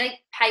always saying, like,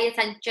 pay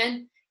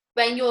attention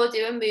when you're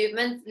doing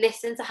movement.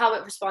 Listen to how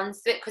it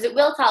responds to it, because it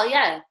will tell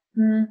you.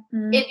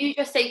 If you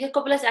just take a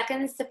couple of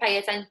seconds to pay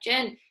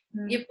attention,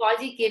 your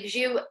body gives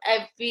you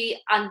every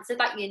answer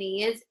that you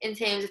need in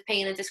terms of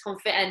pain and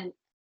discomfort and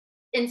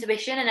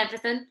intuition and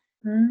everything.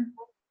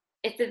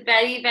 It's a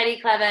very,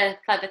 very clever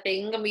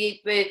thing, and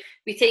we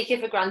take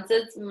it for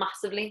granted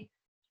massively.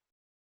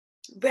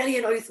 Really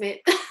annoys me.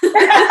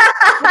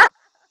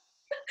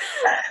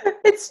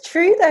 It's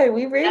true though,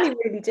 we really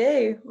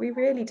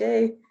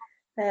do.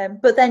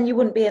 But then you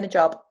wouldn't be in a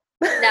job.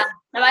 No,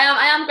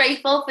 I am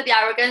grateful for the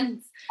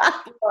arrogance,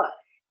 but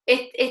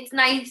it's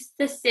nice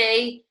to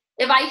see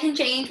if I can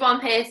change one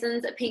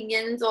person's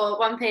opinions or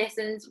one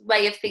person's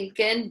way of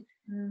thinking.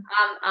 I'm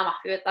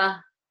happy with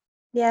that.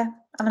 Yeah,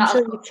 and I'm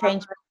sure you've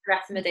changed the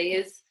rest of my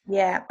days.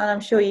 Yeah, and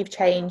I'm sure you've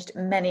changed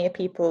many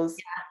people's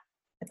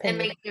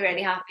opinions. It makes me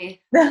really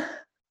happy.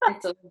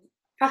 It's a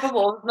proper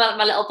warm,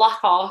 my little black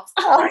heart.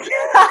 I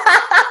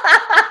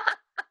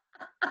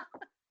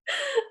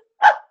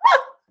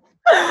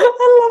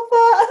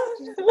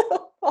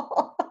love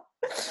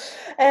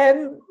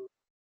that.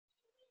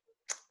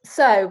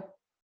 So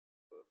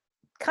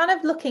kind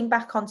of looking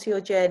back onto your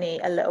journey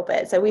a little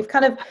bit, so we've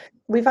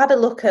had a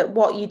look at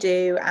what you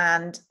do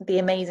and the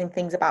amazing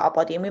things about our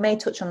body, and we may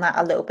touch on that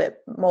a little bit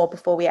more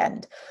before we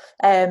end,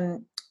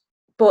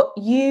 but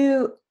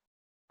you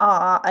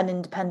are an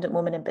independent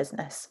woman in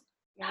business.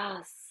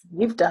 Yes,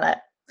 you've done it.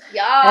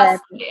 Yes,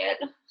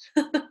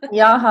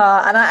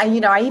 yeah. And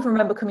I even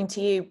remember coming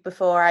to you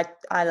before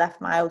I left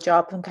my old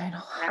job and going,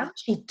 oh, I've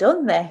actually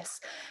done this.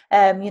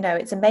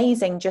 It's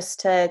amazing just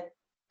to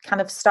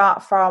kind of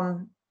start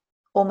from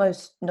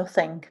almost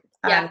nothing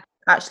and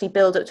actually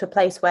build up to a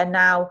place where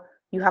now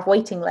you have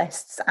waiting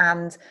lists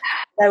and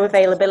no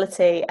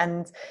availability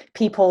and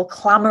people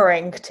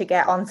clamoring to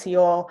get onto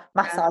your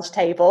massage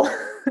table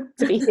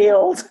to be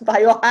healed by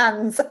your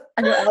hands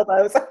and your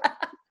elbows.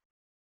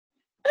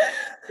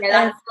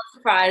 That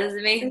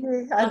surprises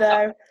me. I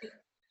know.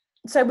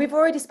 So we've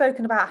already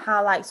spoken about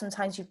how, like,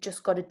 sometimes you've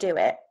just got to do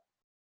it,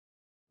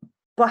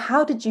 but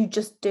how did you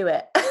just do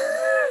it?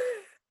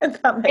 If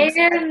that makes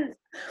sense.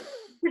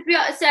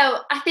 So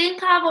I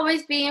think I've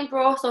always been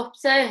brought up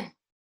to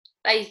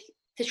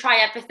try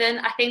everything.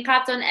 I think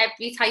I've done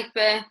every type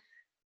of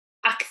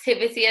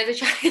activity as a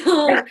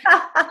child.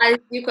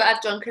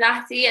 I've done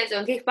karate, I've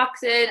done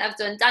kickboxing, I've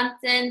done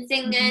dancing,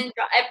 singing,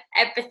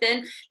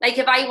 everything. Like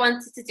if I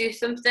wanted to do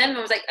something, I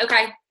was like,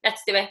 okay,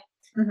 let's do it.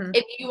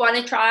 If you want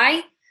to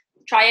try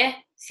it,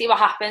 see what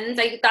happens.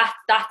 Like that's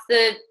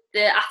the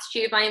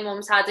attitude my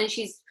mum's had, and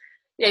she's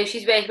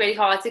worked really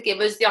hard to give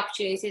us the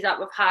opportunities that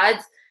we've had.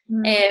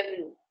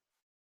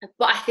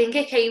 But I think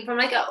it came from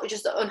like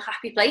just an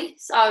unhappy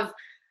place of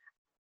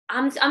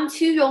I'm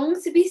too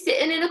young to be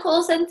sitting in a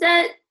call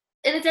centre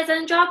in a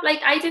dead-end job. Like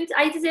I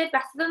deserve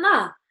better than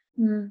that.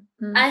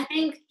 I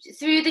think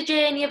through the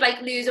journey of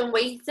like losing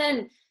weight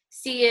and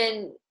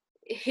seeing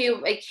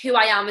who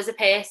I am as a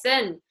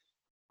person,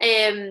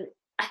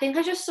 I think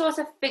I just sort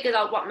of figured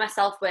out what my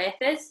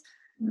self-worth is.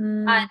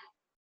 And I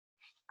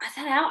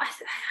don't know,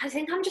 I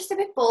think I'm just a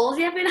bit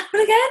ballsy every now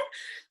and again.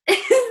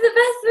 It's the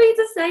best way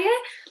to say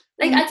it.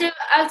 Like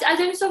I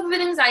don't suffer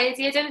with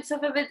anxiety, I don't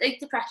suffer with like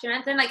depression or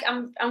anything. Like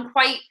I'm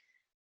quite,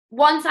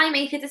 once I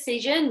make a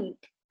decision,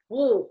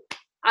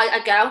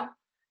 I go.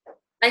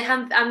 Like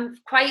I'm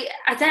quite,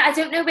 I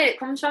don't know where it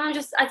comes from.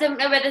 I don't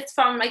know whether it's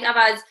from like I've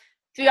had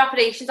 3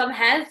 operations on my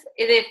head.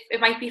 It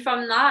might be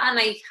from that, and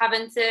like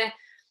having to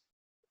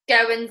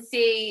go and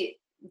see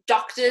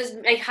doctors,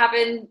 like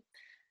having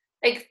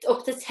like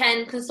up to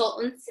 10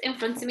 consultants in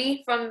front of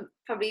me from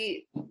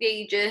probably the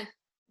age of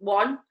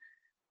 1.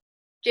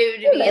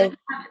 Really?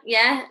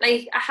 Yeah,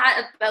 like I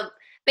had, well,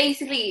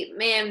 basically,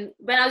 when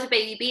I was a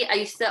baby, I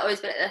used to always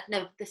be like,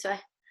 no, this way. I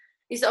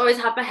used to always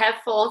have my head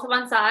fall to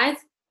one side.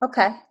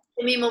 Okay.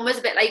 And my mum was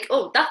a bit like,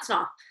 oh, that's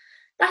not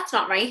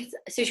right.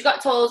 So she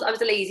got told I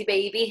was a lazy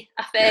baby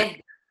at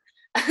first,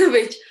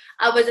 which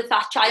I was a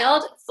fat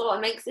child. So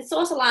it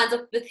sort of lines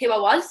up with who I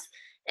was.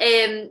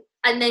 And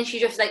then she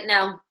just like,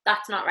 no,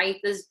 that's not right.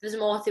 There's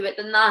more to it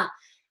than that.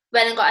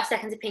 Went and got a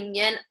second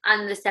opinion,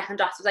 and the second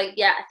doctor was like,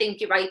 yeah, I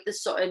think you're right.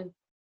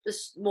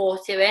 There's more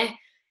to it.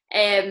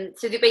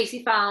 So they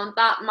basically found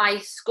that my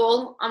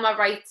skull on my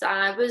right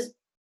side was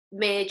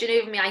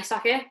merging over my eye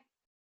socket.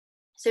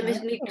 So my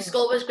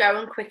skull was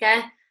growing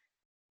quicker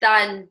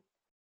than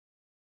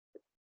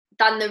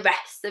the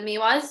rest of me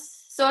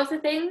was, sort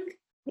of thing.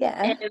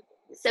 Yeah.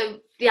 So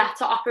they had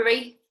to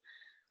operate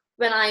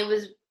when I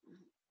was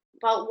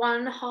about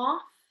 1.5,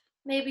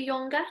 maybe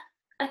younger,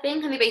 I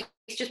think, and they basically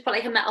just put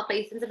like a metal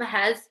plate into my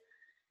head.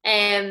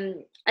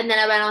 And then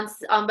I went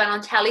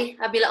on telly.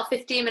 I had my little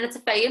 15 minutes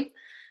of fame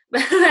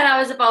when I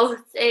was about,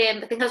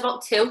 I think I was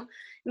about 2.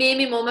 Me and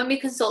my mum and my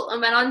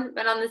consultant went on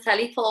the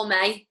telly. Paul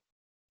May,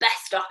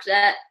 best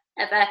doctor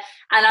ever. And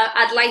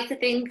I'd like to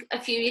think a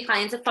few of your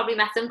clients have probably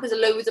met him, because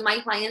loads of my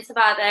clients have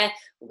either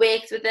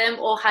worked with him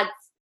or had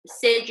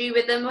surgery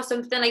with him or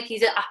something. Like,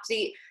 he's an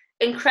absolutely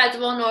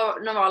incredible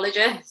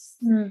neurologist.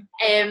 And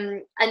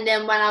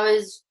then when I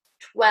was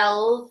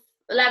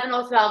 11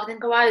 or 12, I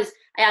think I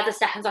had a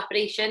second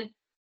operation,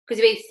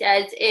 because he basically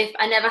said if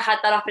I never had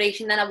that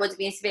operation, then I would have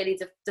been severely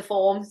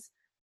deformed.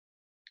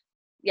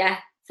 Yeah,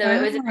 so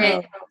it was a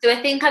bit. So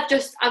I think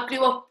I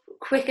grew up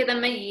quicker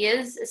than my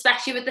years,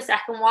 especially with the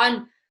second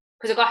one,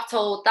 because I got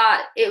told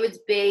that it would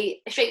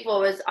be a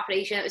straightforward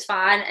operation, it was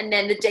fine, and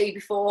then the day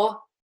before,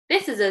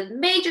 this is a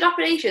major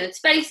operation,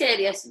 it's very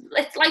serious,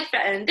 it's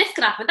life-threatening, this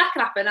can happen, that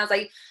can happen. I was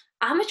like,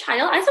 I'm a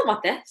child, I don't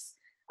want this,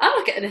 I'm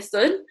not getting this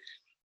done,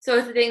 sort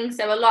of thing.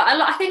 So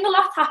I think a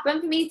lot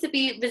happened for me to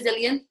be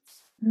resilient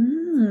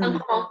and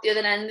come out the other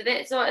end of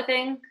it, sort of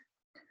thing.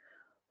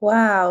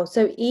 Wow.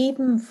 So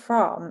even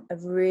from a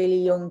really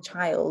young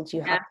child,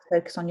 you have to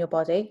focus on your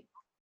body?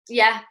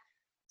 Yeah.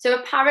 So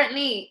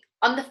apparently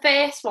on the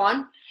first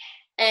one,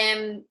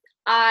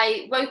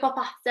 I woke up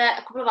after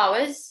a couple of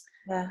hours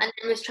and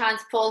then was trying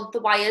to pull the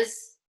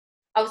wires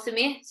out of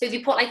me. So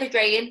they put like a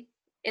drain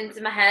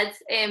into my head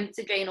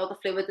to drain all the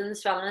fluid and the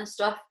swelling and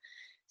stuff.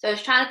 So I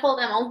was trying to pull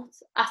them out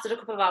after a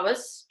couple of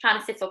hours, trying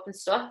to sit up and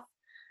stuff.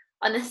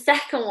 On the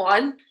second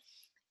one,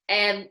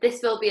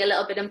 this will be a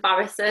little bit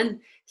embarrassing.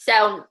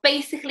 So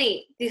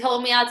basically, they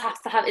told me I'd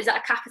have to have, is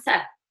that a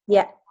catheter?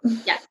 Yeah.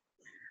 Yeah.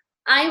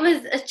 I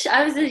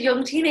was a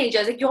young teenager.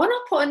 I was like, you're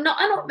not putting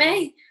nothing up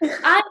me.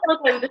 I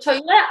don't go to the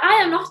toilet.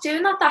 I am not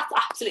doing that. That's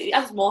absolutely,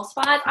 I was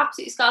mortified,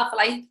 absolutely scarred for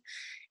life.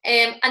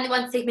 And they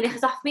wanted to take my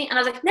knickers off me. And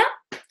I was like, no,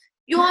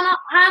 you're not,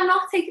 I'm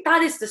not taking,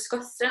 that is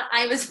disgusting.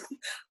 I was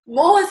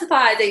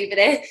mortified over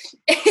it.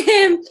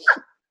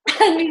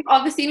 And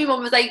obviously my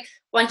mum was like,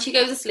 once she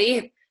goes to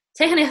sleep,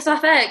 take her knickers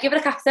off her, give her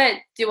a catheter,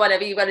 do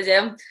whatever you got to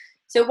do.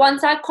 So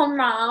once I'd come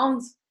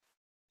round,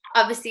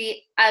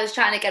 obviously I was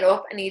trying to get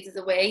up, I needed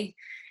a wee.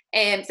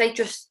 So I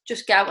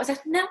just go. I was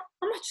like, no,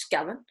 I'm not just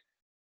going.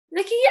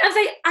 Like, I was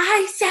like,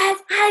 I said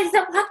I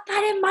don't want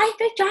that in my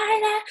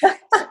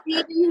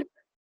vagina.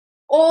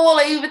 All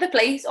over the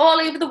place, all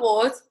over the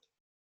ward.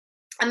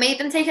 I made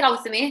them take it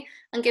out of me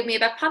and give me a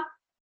bedpan.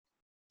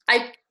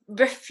 I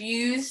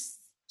refused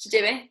to do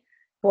it.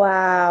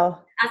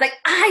 Wow. I was like,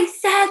 I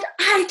said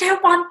I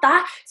don't want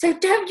that, so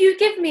don't you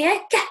give me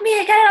it. Get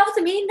it out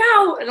of me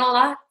now, and all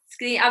that.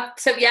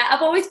 So yeah,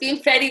 I've always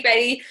been very,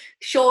 very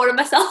sure of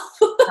myself.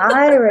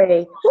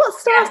 Fiery. What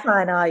star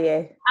sign are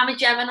you? I'm a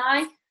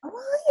Gemini. Oh,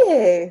 are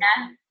you?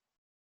 Yeah.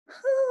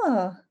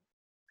 Huh.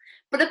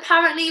 But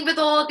apparently with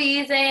all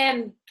these,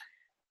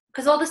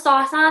 because all the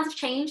star signs have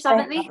changed,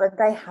 haven't they?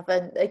 They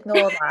haven't.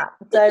 Ignore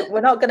that. We're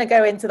not going to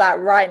go into that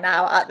right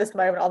now at this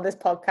moment on this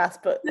podcast,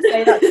 but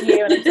say that to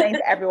you and I'm saying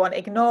to everyone,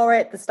 ignore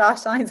it. The star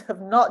signs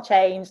have not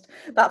changed.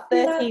 That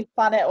 13th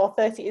planet or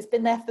 30, it's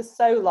been there for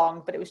so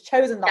long, but it was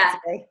chosen not to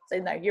be. So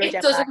no, you're a Gemini.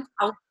 It doesn't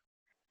count.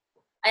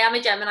 I am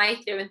a Gemini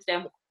through and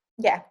through.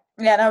 Yeah.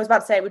 Yeah, and I was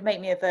about to say it would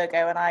make me a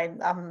Virgo, and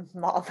I'm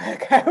not a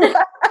Virgo.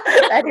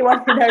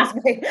 Anyone who knows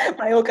me,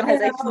 my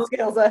organisation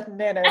skills are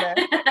no.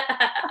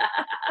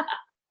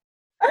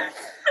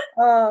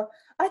 Oh,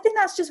 I think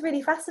that's just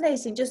really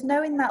fascinating, just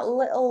knowing that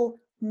little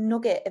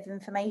nugget of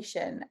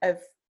information of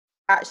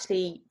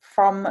actually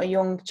from a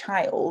young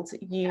child,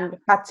 you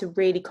had to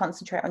really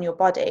concentrate on your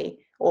body,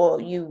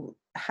 or you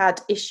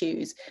had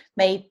issues,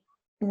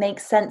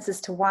 makes sense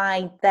as to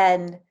why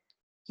then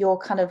you're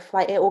kind of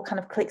like, it all kind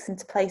of clicks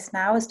into place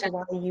now as to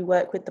why you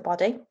work with the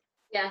body.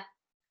 Yeah.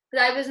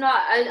 Because I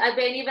wasn't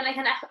even like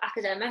an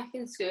academic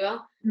in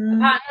school.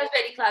 Apparently I was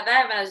really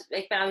clever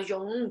when I was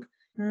young,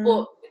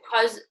 but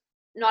because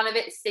none of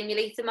it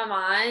stimulated my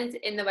mind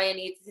in the way I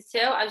needed it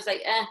to, I was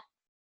like,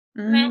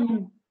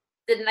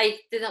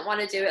 didn't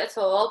want to do it at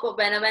all. But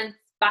when I went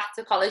back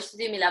to college to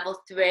do my level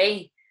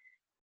 3,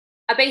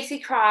 I basically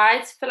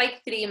cried for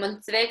like 3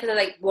 months of it, because I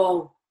was like,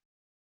 whoa,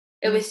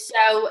 it was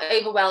so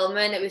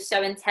overwhelming, it was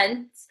so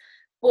intense.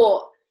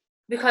 But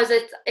because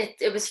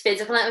it was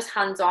physical and it was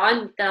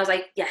hands-on, then I was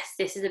like, yes,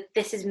 this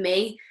is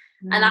me.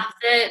 And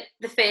after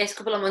the first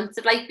couple of months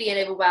of like being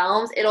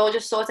overwhelmed, it all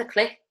just sort of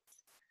clicked.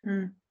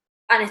 And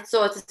it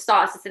sort of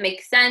started to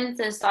make sense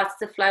and started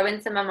to flow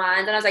into my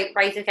mind. And I was like,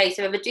 right, okay,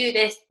 so if I do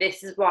this,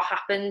 this is what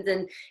happens.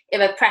 And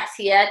if I press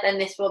here, then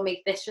this will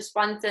make this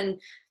response. And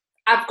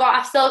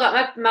I've still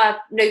got my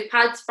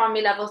notepads from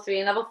my level 3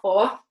 and level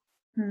 4.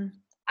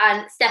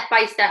 And step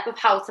by step of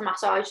how to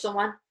massage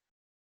someone.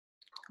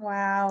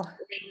 Wow.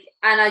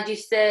 And I'd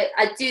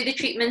do the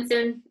treatments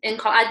in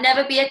college. I'd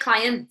never be a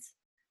client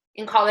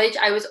in college.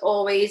 I was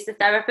always the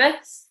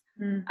therapist.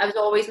 I was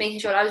always making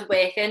sure I was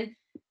working.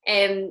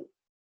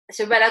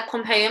 So when I'd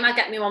come home, I'd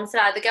get my mum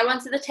to either go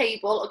onto the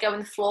table or go on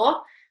the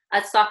floor.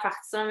 I'd start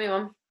practicing on my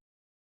mum.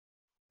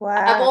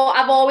 Wow.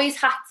 I've always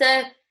had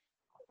to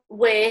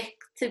work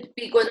to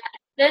be good at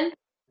everything.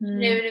 You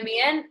know what I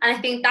mean? And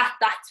I think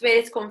that's where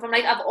it's come from.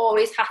 Like, I've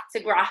always had to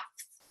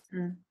graft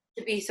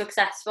to be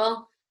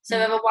successful. So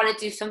if I want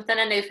to do something,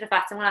 I know for the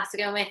fact I'm going to have to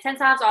go and work 10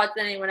 times harder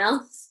than anyone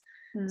else.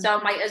 So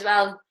I might as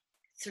well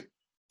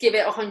give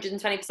it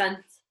 120%.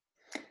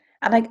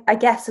 And I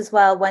guess as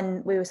well,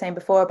 when we were saying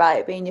before about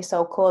it being your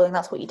soul calling,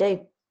 that's what you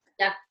do.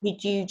 Yeah.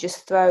 You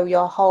just throw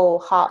your whole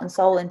heart and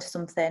soul into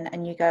something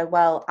and you go,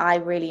 well, I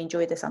really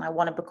enjoy this and I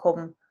want to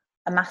become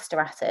a master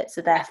at it.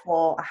 So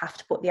therefore I have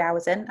to put the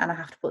hours in and I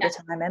have to put the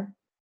time in.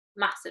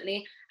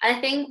 Massively. And I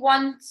think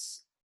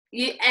once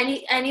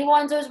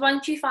anyone does,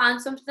 once you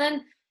find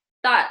something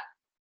that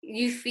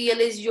you feel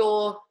is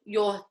your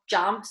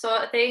jam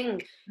sort of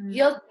thing,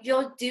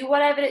 you'll do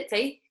whatever it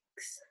takes.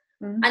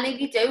 And if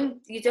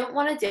you don't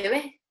want to do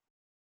it.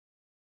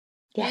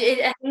 Yeah.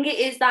 I think it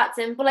is that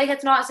simple. Like,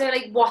 it's not so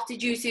like, what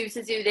did you do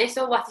to do this,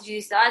 or what did you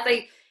do to that?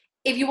 Like,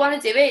 if you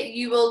want to do it,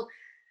 you will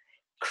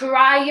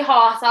cry your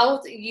heart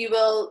out, you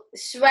will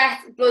sweat,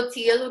 blood,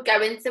 tears will go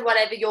into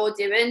whatever you're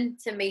doing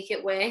to make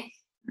it work.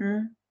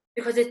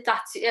 Because it's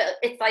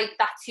like,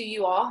 that's who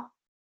you are.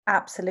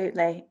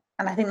 Absolutely.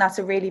 And I think that's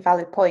a really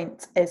valid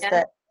point, is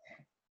that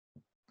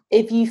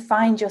if you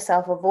find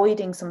yourself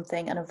avoiding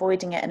something and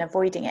avoiding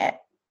it,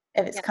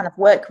 if it's kind of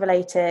work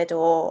related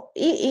or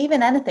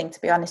even anything,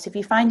 to be honest, if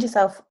you find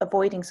yourself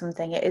avoiding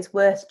something, it is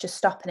worth just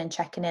stopping and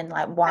checking in,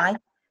 like, why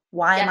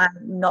am I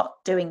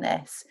not doing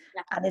this?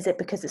 And is it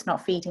because it's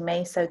not feeding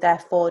me? So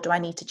therefore, do I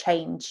need to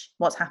change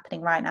what's happening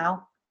right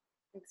now?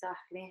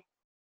 Exactly.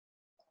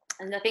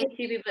 And I think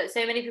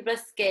so many people are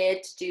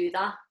scared to do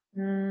that.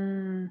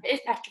 It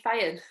is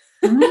petrifying.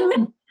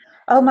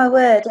 Oh my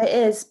word, it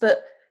is.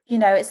 But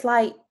it's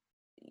like,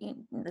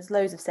 there's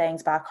loads of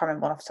sayings, but I can't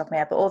remember one off the top of my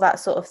head, but all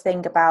that sort of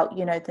thing about,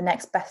 the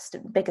next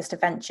biggest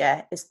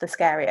adventure is the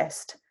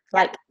scariest.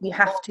 Like, you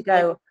have to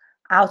go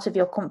out of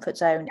your comfort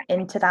zone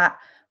into that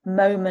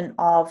moment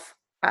of,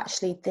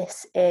 actually,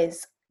 this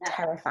is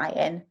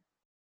terrifying,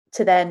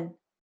 to then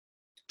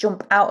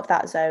jump out of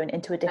that zone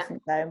into a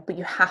different zone. But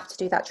you have to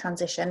do that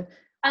transition.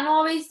 And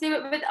always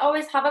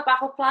have a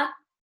backup plan.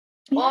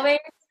 Always.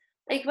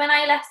 Like, when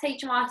I left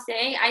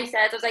HMRC,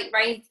 I was like,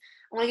 right,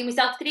 I'm going to give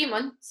myself 3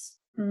 months.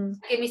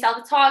 Give myself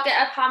a target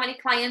of how many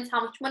clients,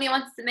 how much money I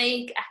wanted to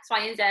make, X, Y,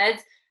 and Z. I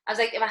was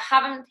like, if I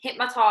haven't hit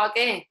my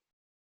target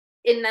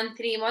in them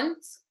 3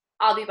 months,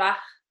 I'll be back.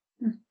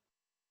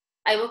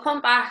 I will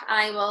come back and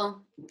I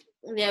will,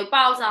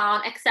 bow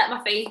down, accept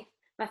my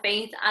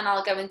fate, and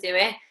I'll go and do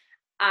it.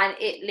 And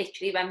it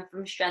literally went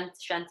from strength to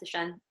strength to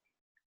strength.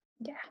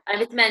 Yeah.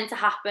 And if it's meant to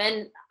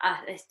happen,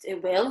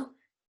 it will.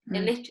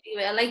 It literally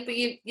will. Like, but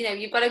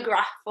you've got to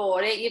graft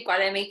for it. You've got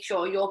to make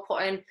sure you're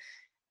putting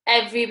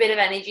every bit of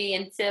energy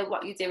into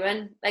what you're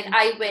doing. Like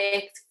I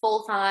worked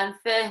full time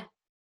for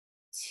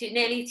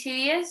nearly 2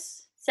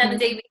 years,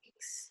 7-day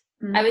weeks.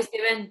 I was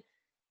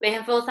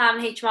working full time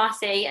in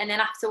HMRC, and then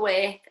after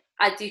work,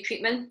 I do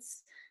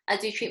treatments. I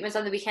do treatments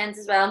on the weekends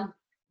as well.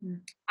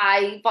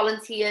 I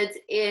volunteered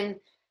in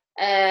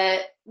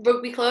a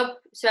rugby club,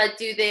 so I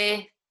do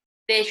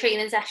their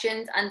training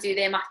sessions and do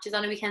their matches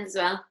on the weekends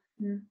as well.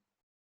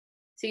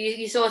 So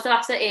you sort of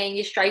have to earn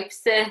your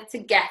stripes to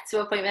get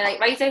to a point where, like,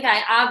 right,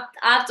 okay,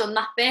 I've done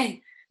that bit,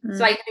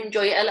 so I can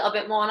enjoy it a little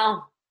bit more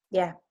now.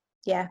 Yeah.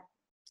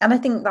 And I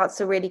think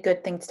that's a really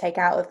good thing to take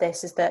out of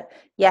this, is that,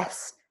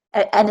 yes,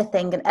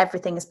 anything and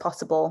everything is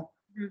possible.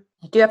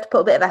 You do have to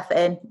put a bit of effort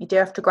in, you do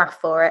have to graft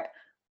for it,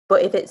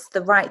 but if it's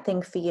the right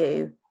thing for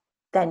you,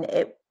 then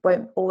it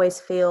won't always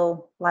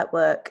feel like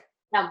work.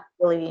 No.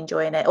 Really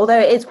enjoying it. Although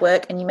it is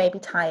work and you may be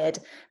tired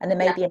and there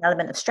may be an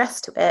element of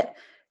stress to it,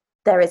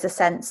 there is a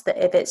sense that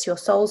if it's your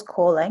soul's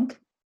calling,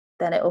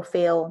 then it will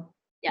feel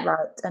right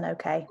and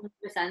okay.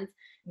 100%.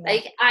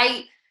 Like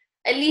I,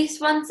 at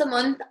least once a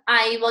month,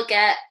 I will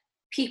get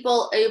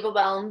people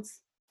overwhelmed.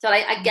 So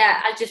like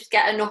I just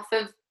get enough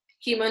of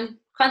human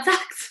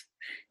contact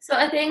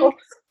sort of thing.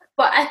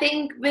 But I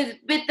think with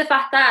the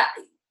fact that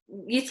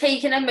you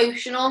take an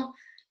emotional,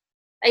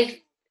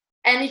 like,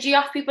 energy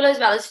off people as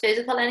well as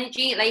physical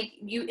energy, like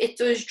it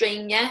does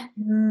drain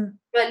you.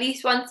 But at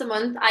least once a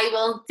month I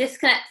will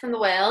disconnect from the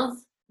world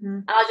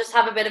and I'll just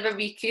have a bit of a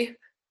recoup.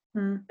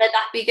 Whether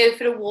that be go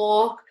for a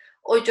walk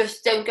or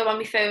just don't go on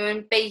my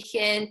phone,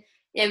 baking,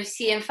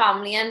 seeing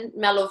family and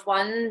my loved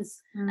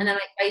ones, and then,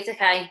 like, right,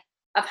 okay,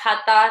 I've had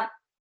that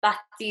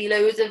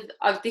deload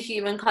of the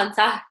human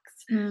contact.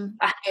 I can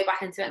go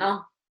back into it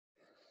now.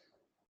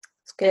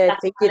 It's good.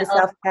 So you do the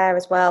self-care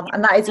as well,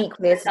 and that is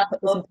equally as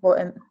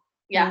important.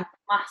 Yeah,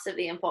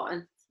 massively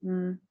important.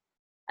 And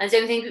I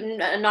don't think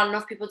not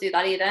enough people do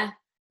that either.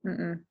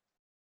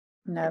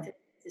 No, it's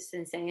just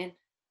insane.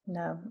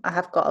 No, I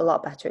have got a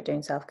lot better at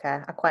doing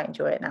self-care. I quite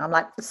enjoy it now. I'm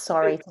like,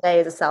 sorry, today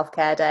is a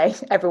self-care day.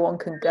 Everyone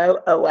can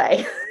go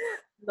away.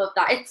 Love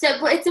that.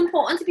 It's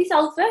important to be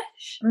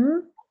selfish.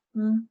 I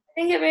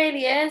think it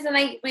really is. And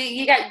like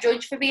you get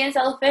judged for being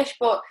selfish,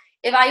 but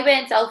if I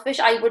weren't selfish,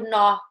 I would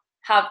not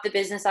have the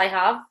business I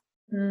have.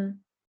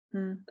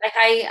 Like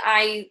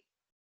I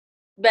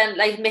went,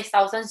 like, missed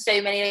out on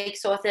so many, like,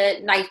 sort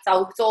of nights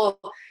out or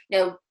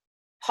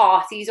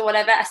parties or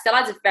whatever. I still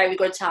had a very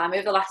good time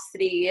over the last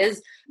 3 years,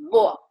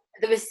 but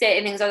there was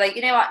certain things I was like,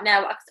 you know what,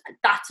 no,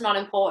 that's not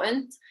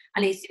important.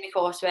 I need to do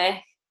my coursework,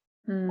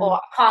 or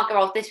I can't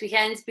go out this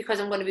weekend because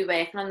I'm going to be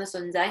working on the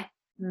Sunday.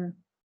 You know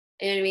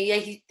what I mean?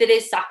 Like, there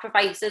is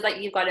sacrifices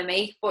that you've got to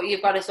make, but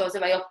you've got to sort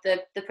of weigh up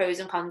the pros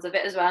and cons of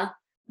it as well.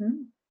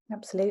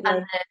 Absolutely.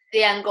 And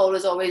the end goal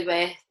is always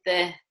worth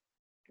the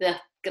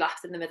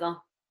graft in the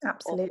middle.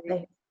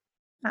 Absolutely.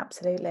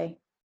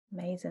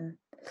 Amazing.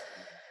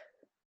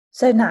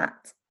 So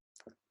Nat,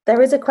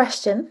 there is a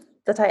question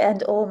that I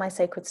end all my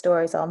sacred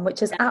stories on, which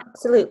has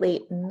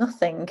absolutely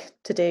nothing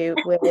to do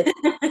with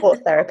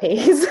sports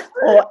therapies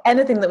or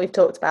anything that we've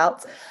talked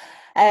about.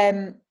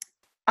 And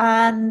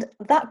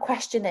that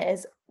question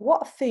is,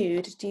 what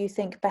food do you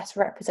think best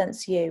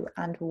represents you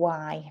and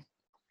why?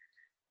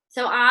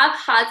 So I've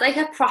had, like,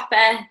 a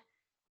proper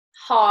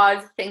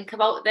hard think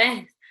about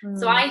this.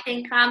 So I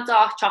think I'm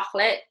dark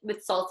chocolate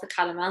with salted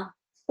caramel.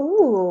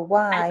 Ooh,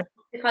 why?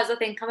 Because I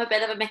think I'm a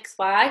bit of a mixed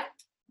bag.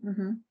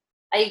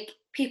 Like,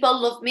 people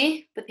love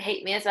me, but they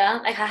hate me as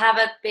well. Like, I have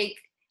a big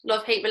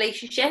love-hate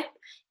relationship.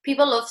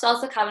 People love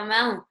salted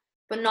caramel,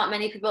 but not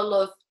many people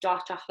love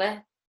dark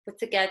chocolate. But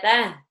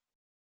together,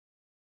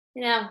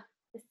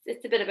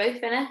 it's a bit of both,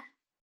 isn't it?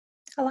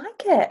 I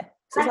like it.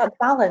 So it's like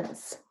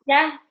balance.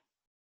 Yeah.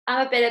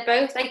 I'm a bit of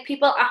both. Like,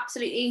 people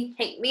absolutely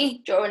hate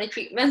me during a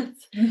treatment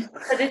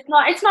because it's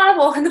not a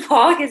walk in the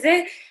park, is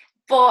it?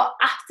 But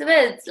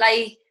afterwards,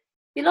 like,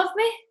 you love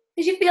me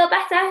because you feel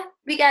better.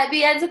 We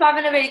end up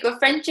having a really good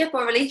friendship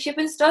or relationship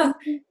and stuff.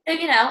 So,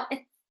 it's a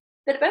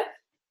bit of both.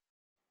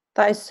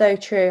 That is so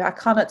true. I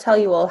cannot tell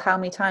you all how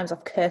many times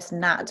I've cursed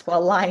Nat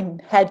while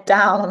lying head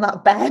down on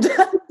that bed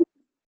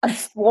and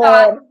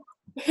sworn.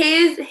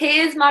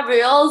 Here's my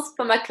rules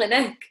for my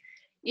clinic.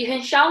 You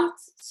can shout,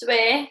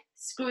 swear,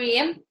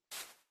 scream,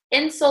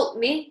 insult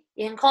me.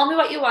 You can call me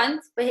what you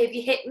want, but if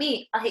you hit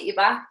me, I'll hit you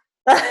back.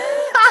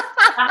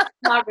 That's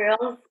my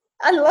rules.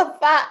 I love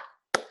that.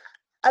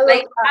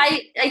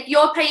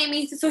 You're paying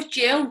me to touch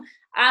you.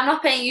 I'm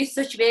not paying you to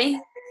touch me.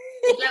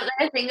 You don't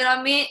let a finger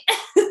on me.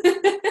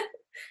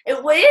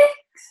 It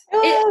works.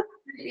 It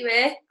really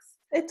works.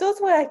 It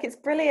does work. It's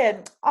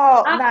brilliant.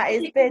 Oh, that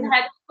has been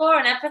head score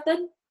and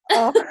everything.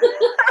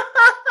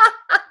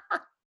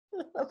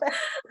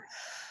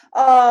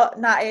 Oh,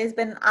 Nat, it has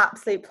been an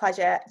absolute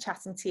pleasure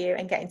chatting to you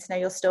and getting to know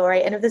your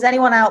story. And if there's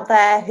anyone out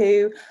there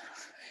who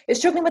is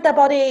struggling with their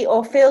body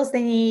or feels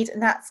they need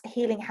Nat's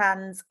healing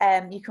hands,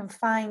 you can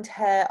find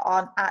her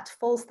on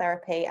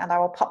 @FallsTherapy, and I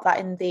will pop that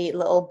in the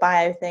little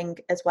bio thing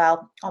as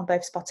well on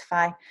both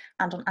Spotify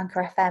and on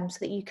Anchor FM so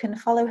that you can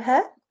follow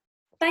her.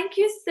 thank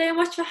you so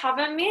much for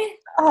having me.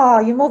 Oh,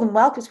 you're more than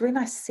welcome. It's really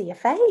nice to see your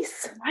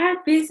face. Why have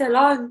it been so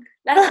long?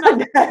 Let's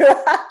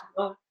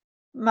not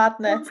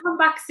Madness. come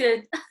back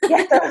soon.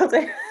 Yes, I will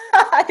do.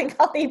 I think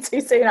I'll need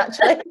to soon,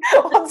 actually.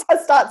 Once I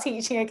start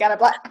teaching again, I'm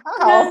like,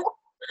 how?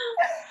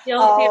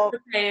 You'll feel the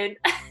pain.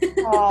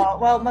 Oh,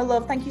 well, my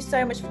love, thank you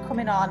so much for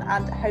coming on,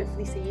 and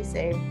hopefully see you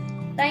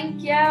soon.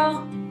 Thank you.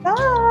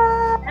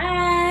 Bye.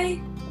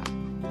 Bye.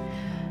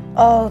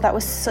 Oh, that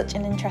was such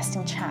an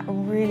interesting chat. I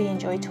really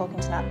enjoyed talking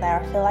to Nat there.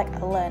 I feel like I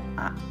learned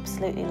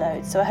absolutely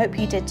loads, so I hope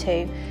you did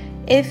too.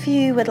 If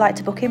you would like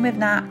to book in with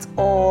Nat,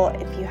 or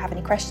if you have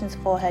any questions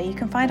for her, you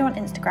can find her on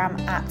Instagram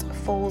at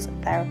Falls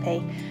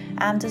Therapy.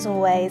 And as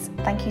always,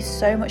 thank you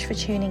so much for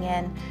tuning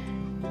in.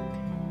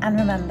 And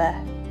remember,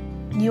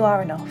 you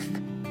are enough.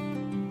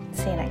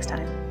 See you next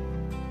time.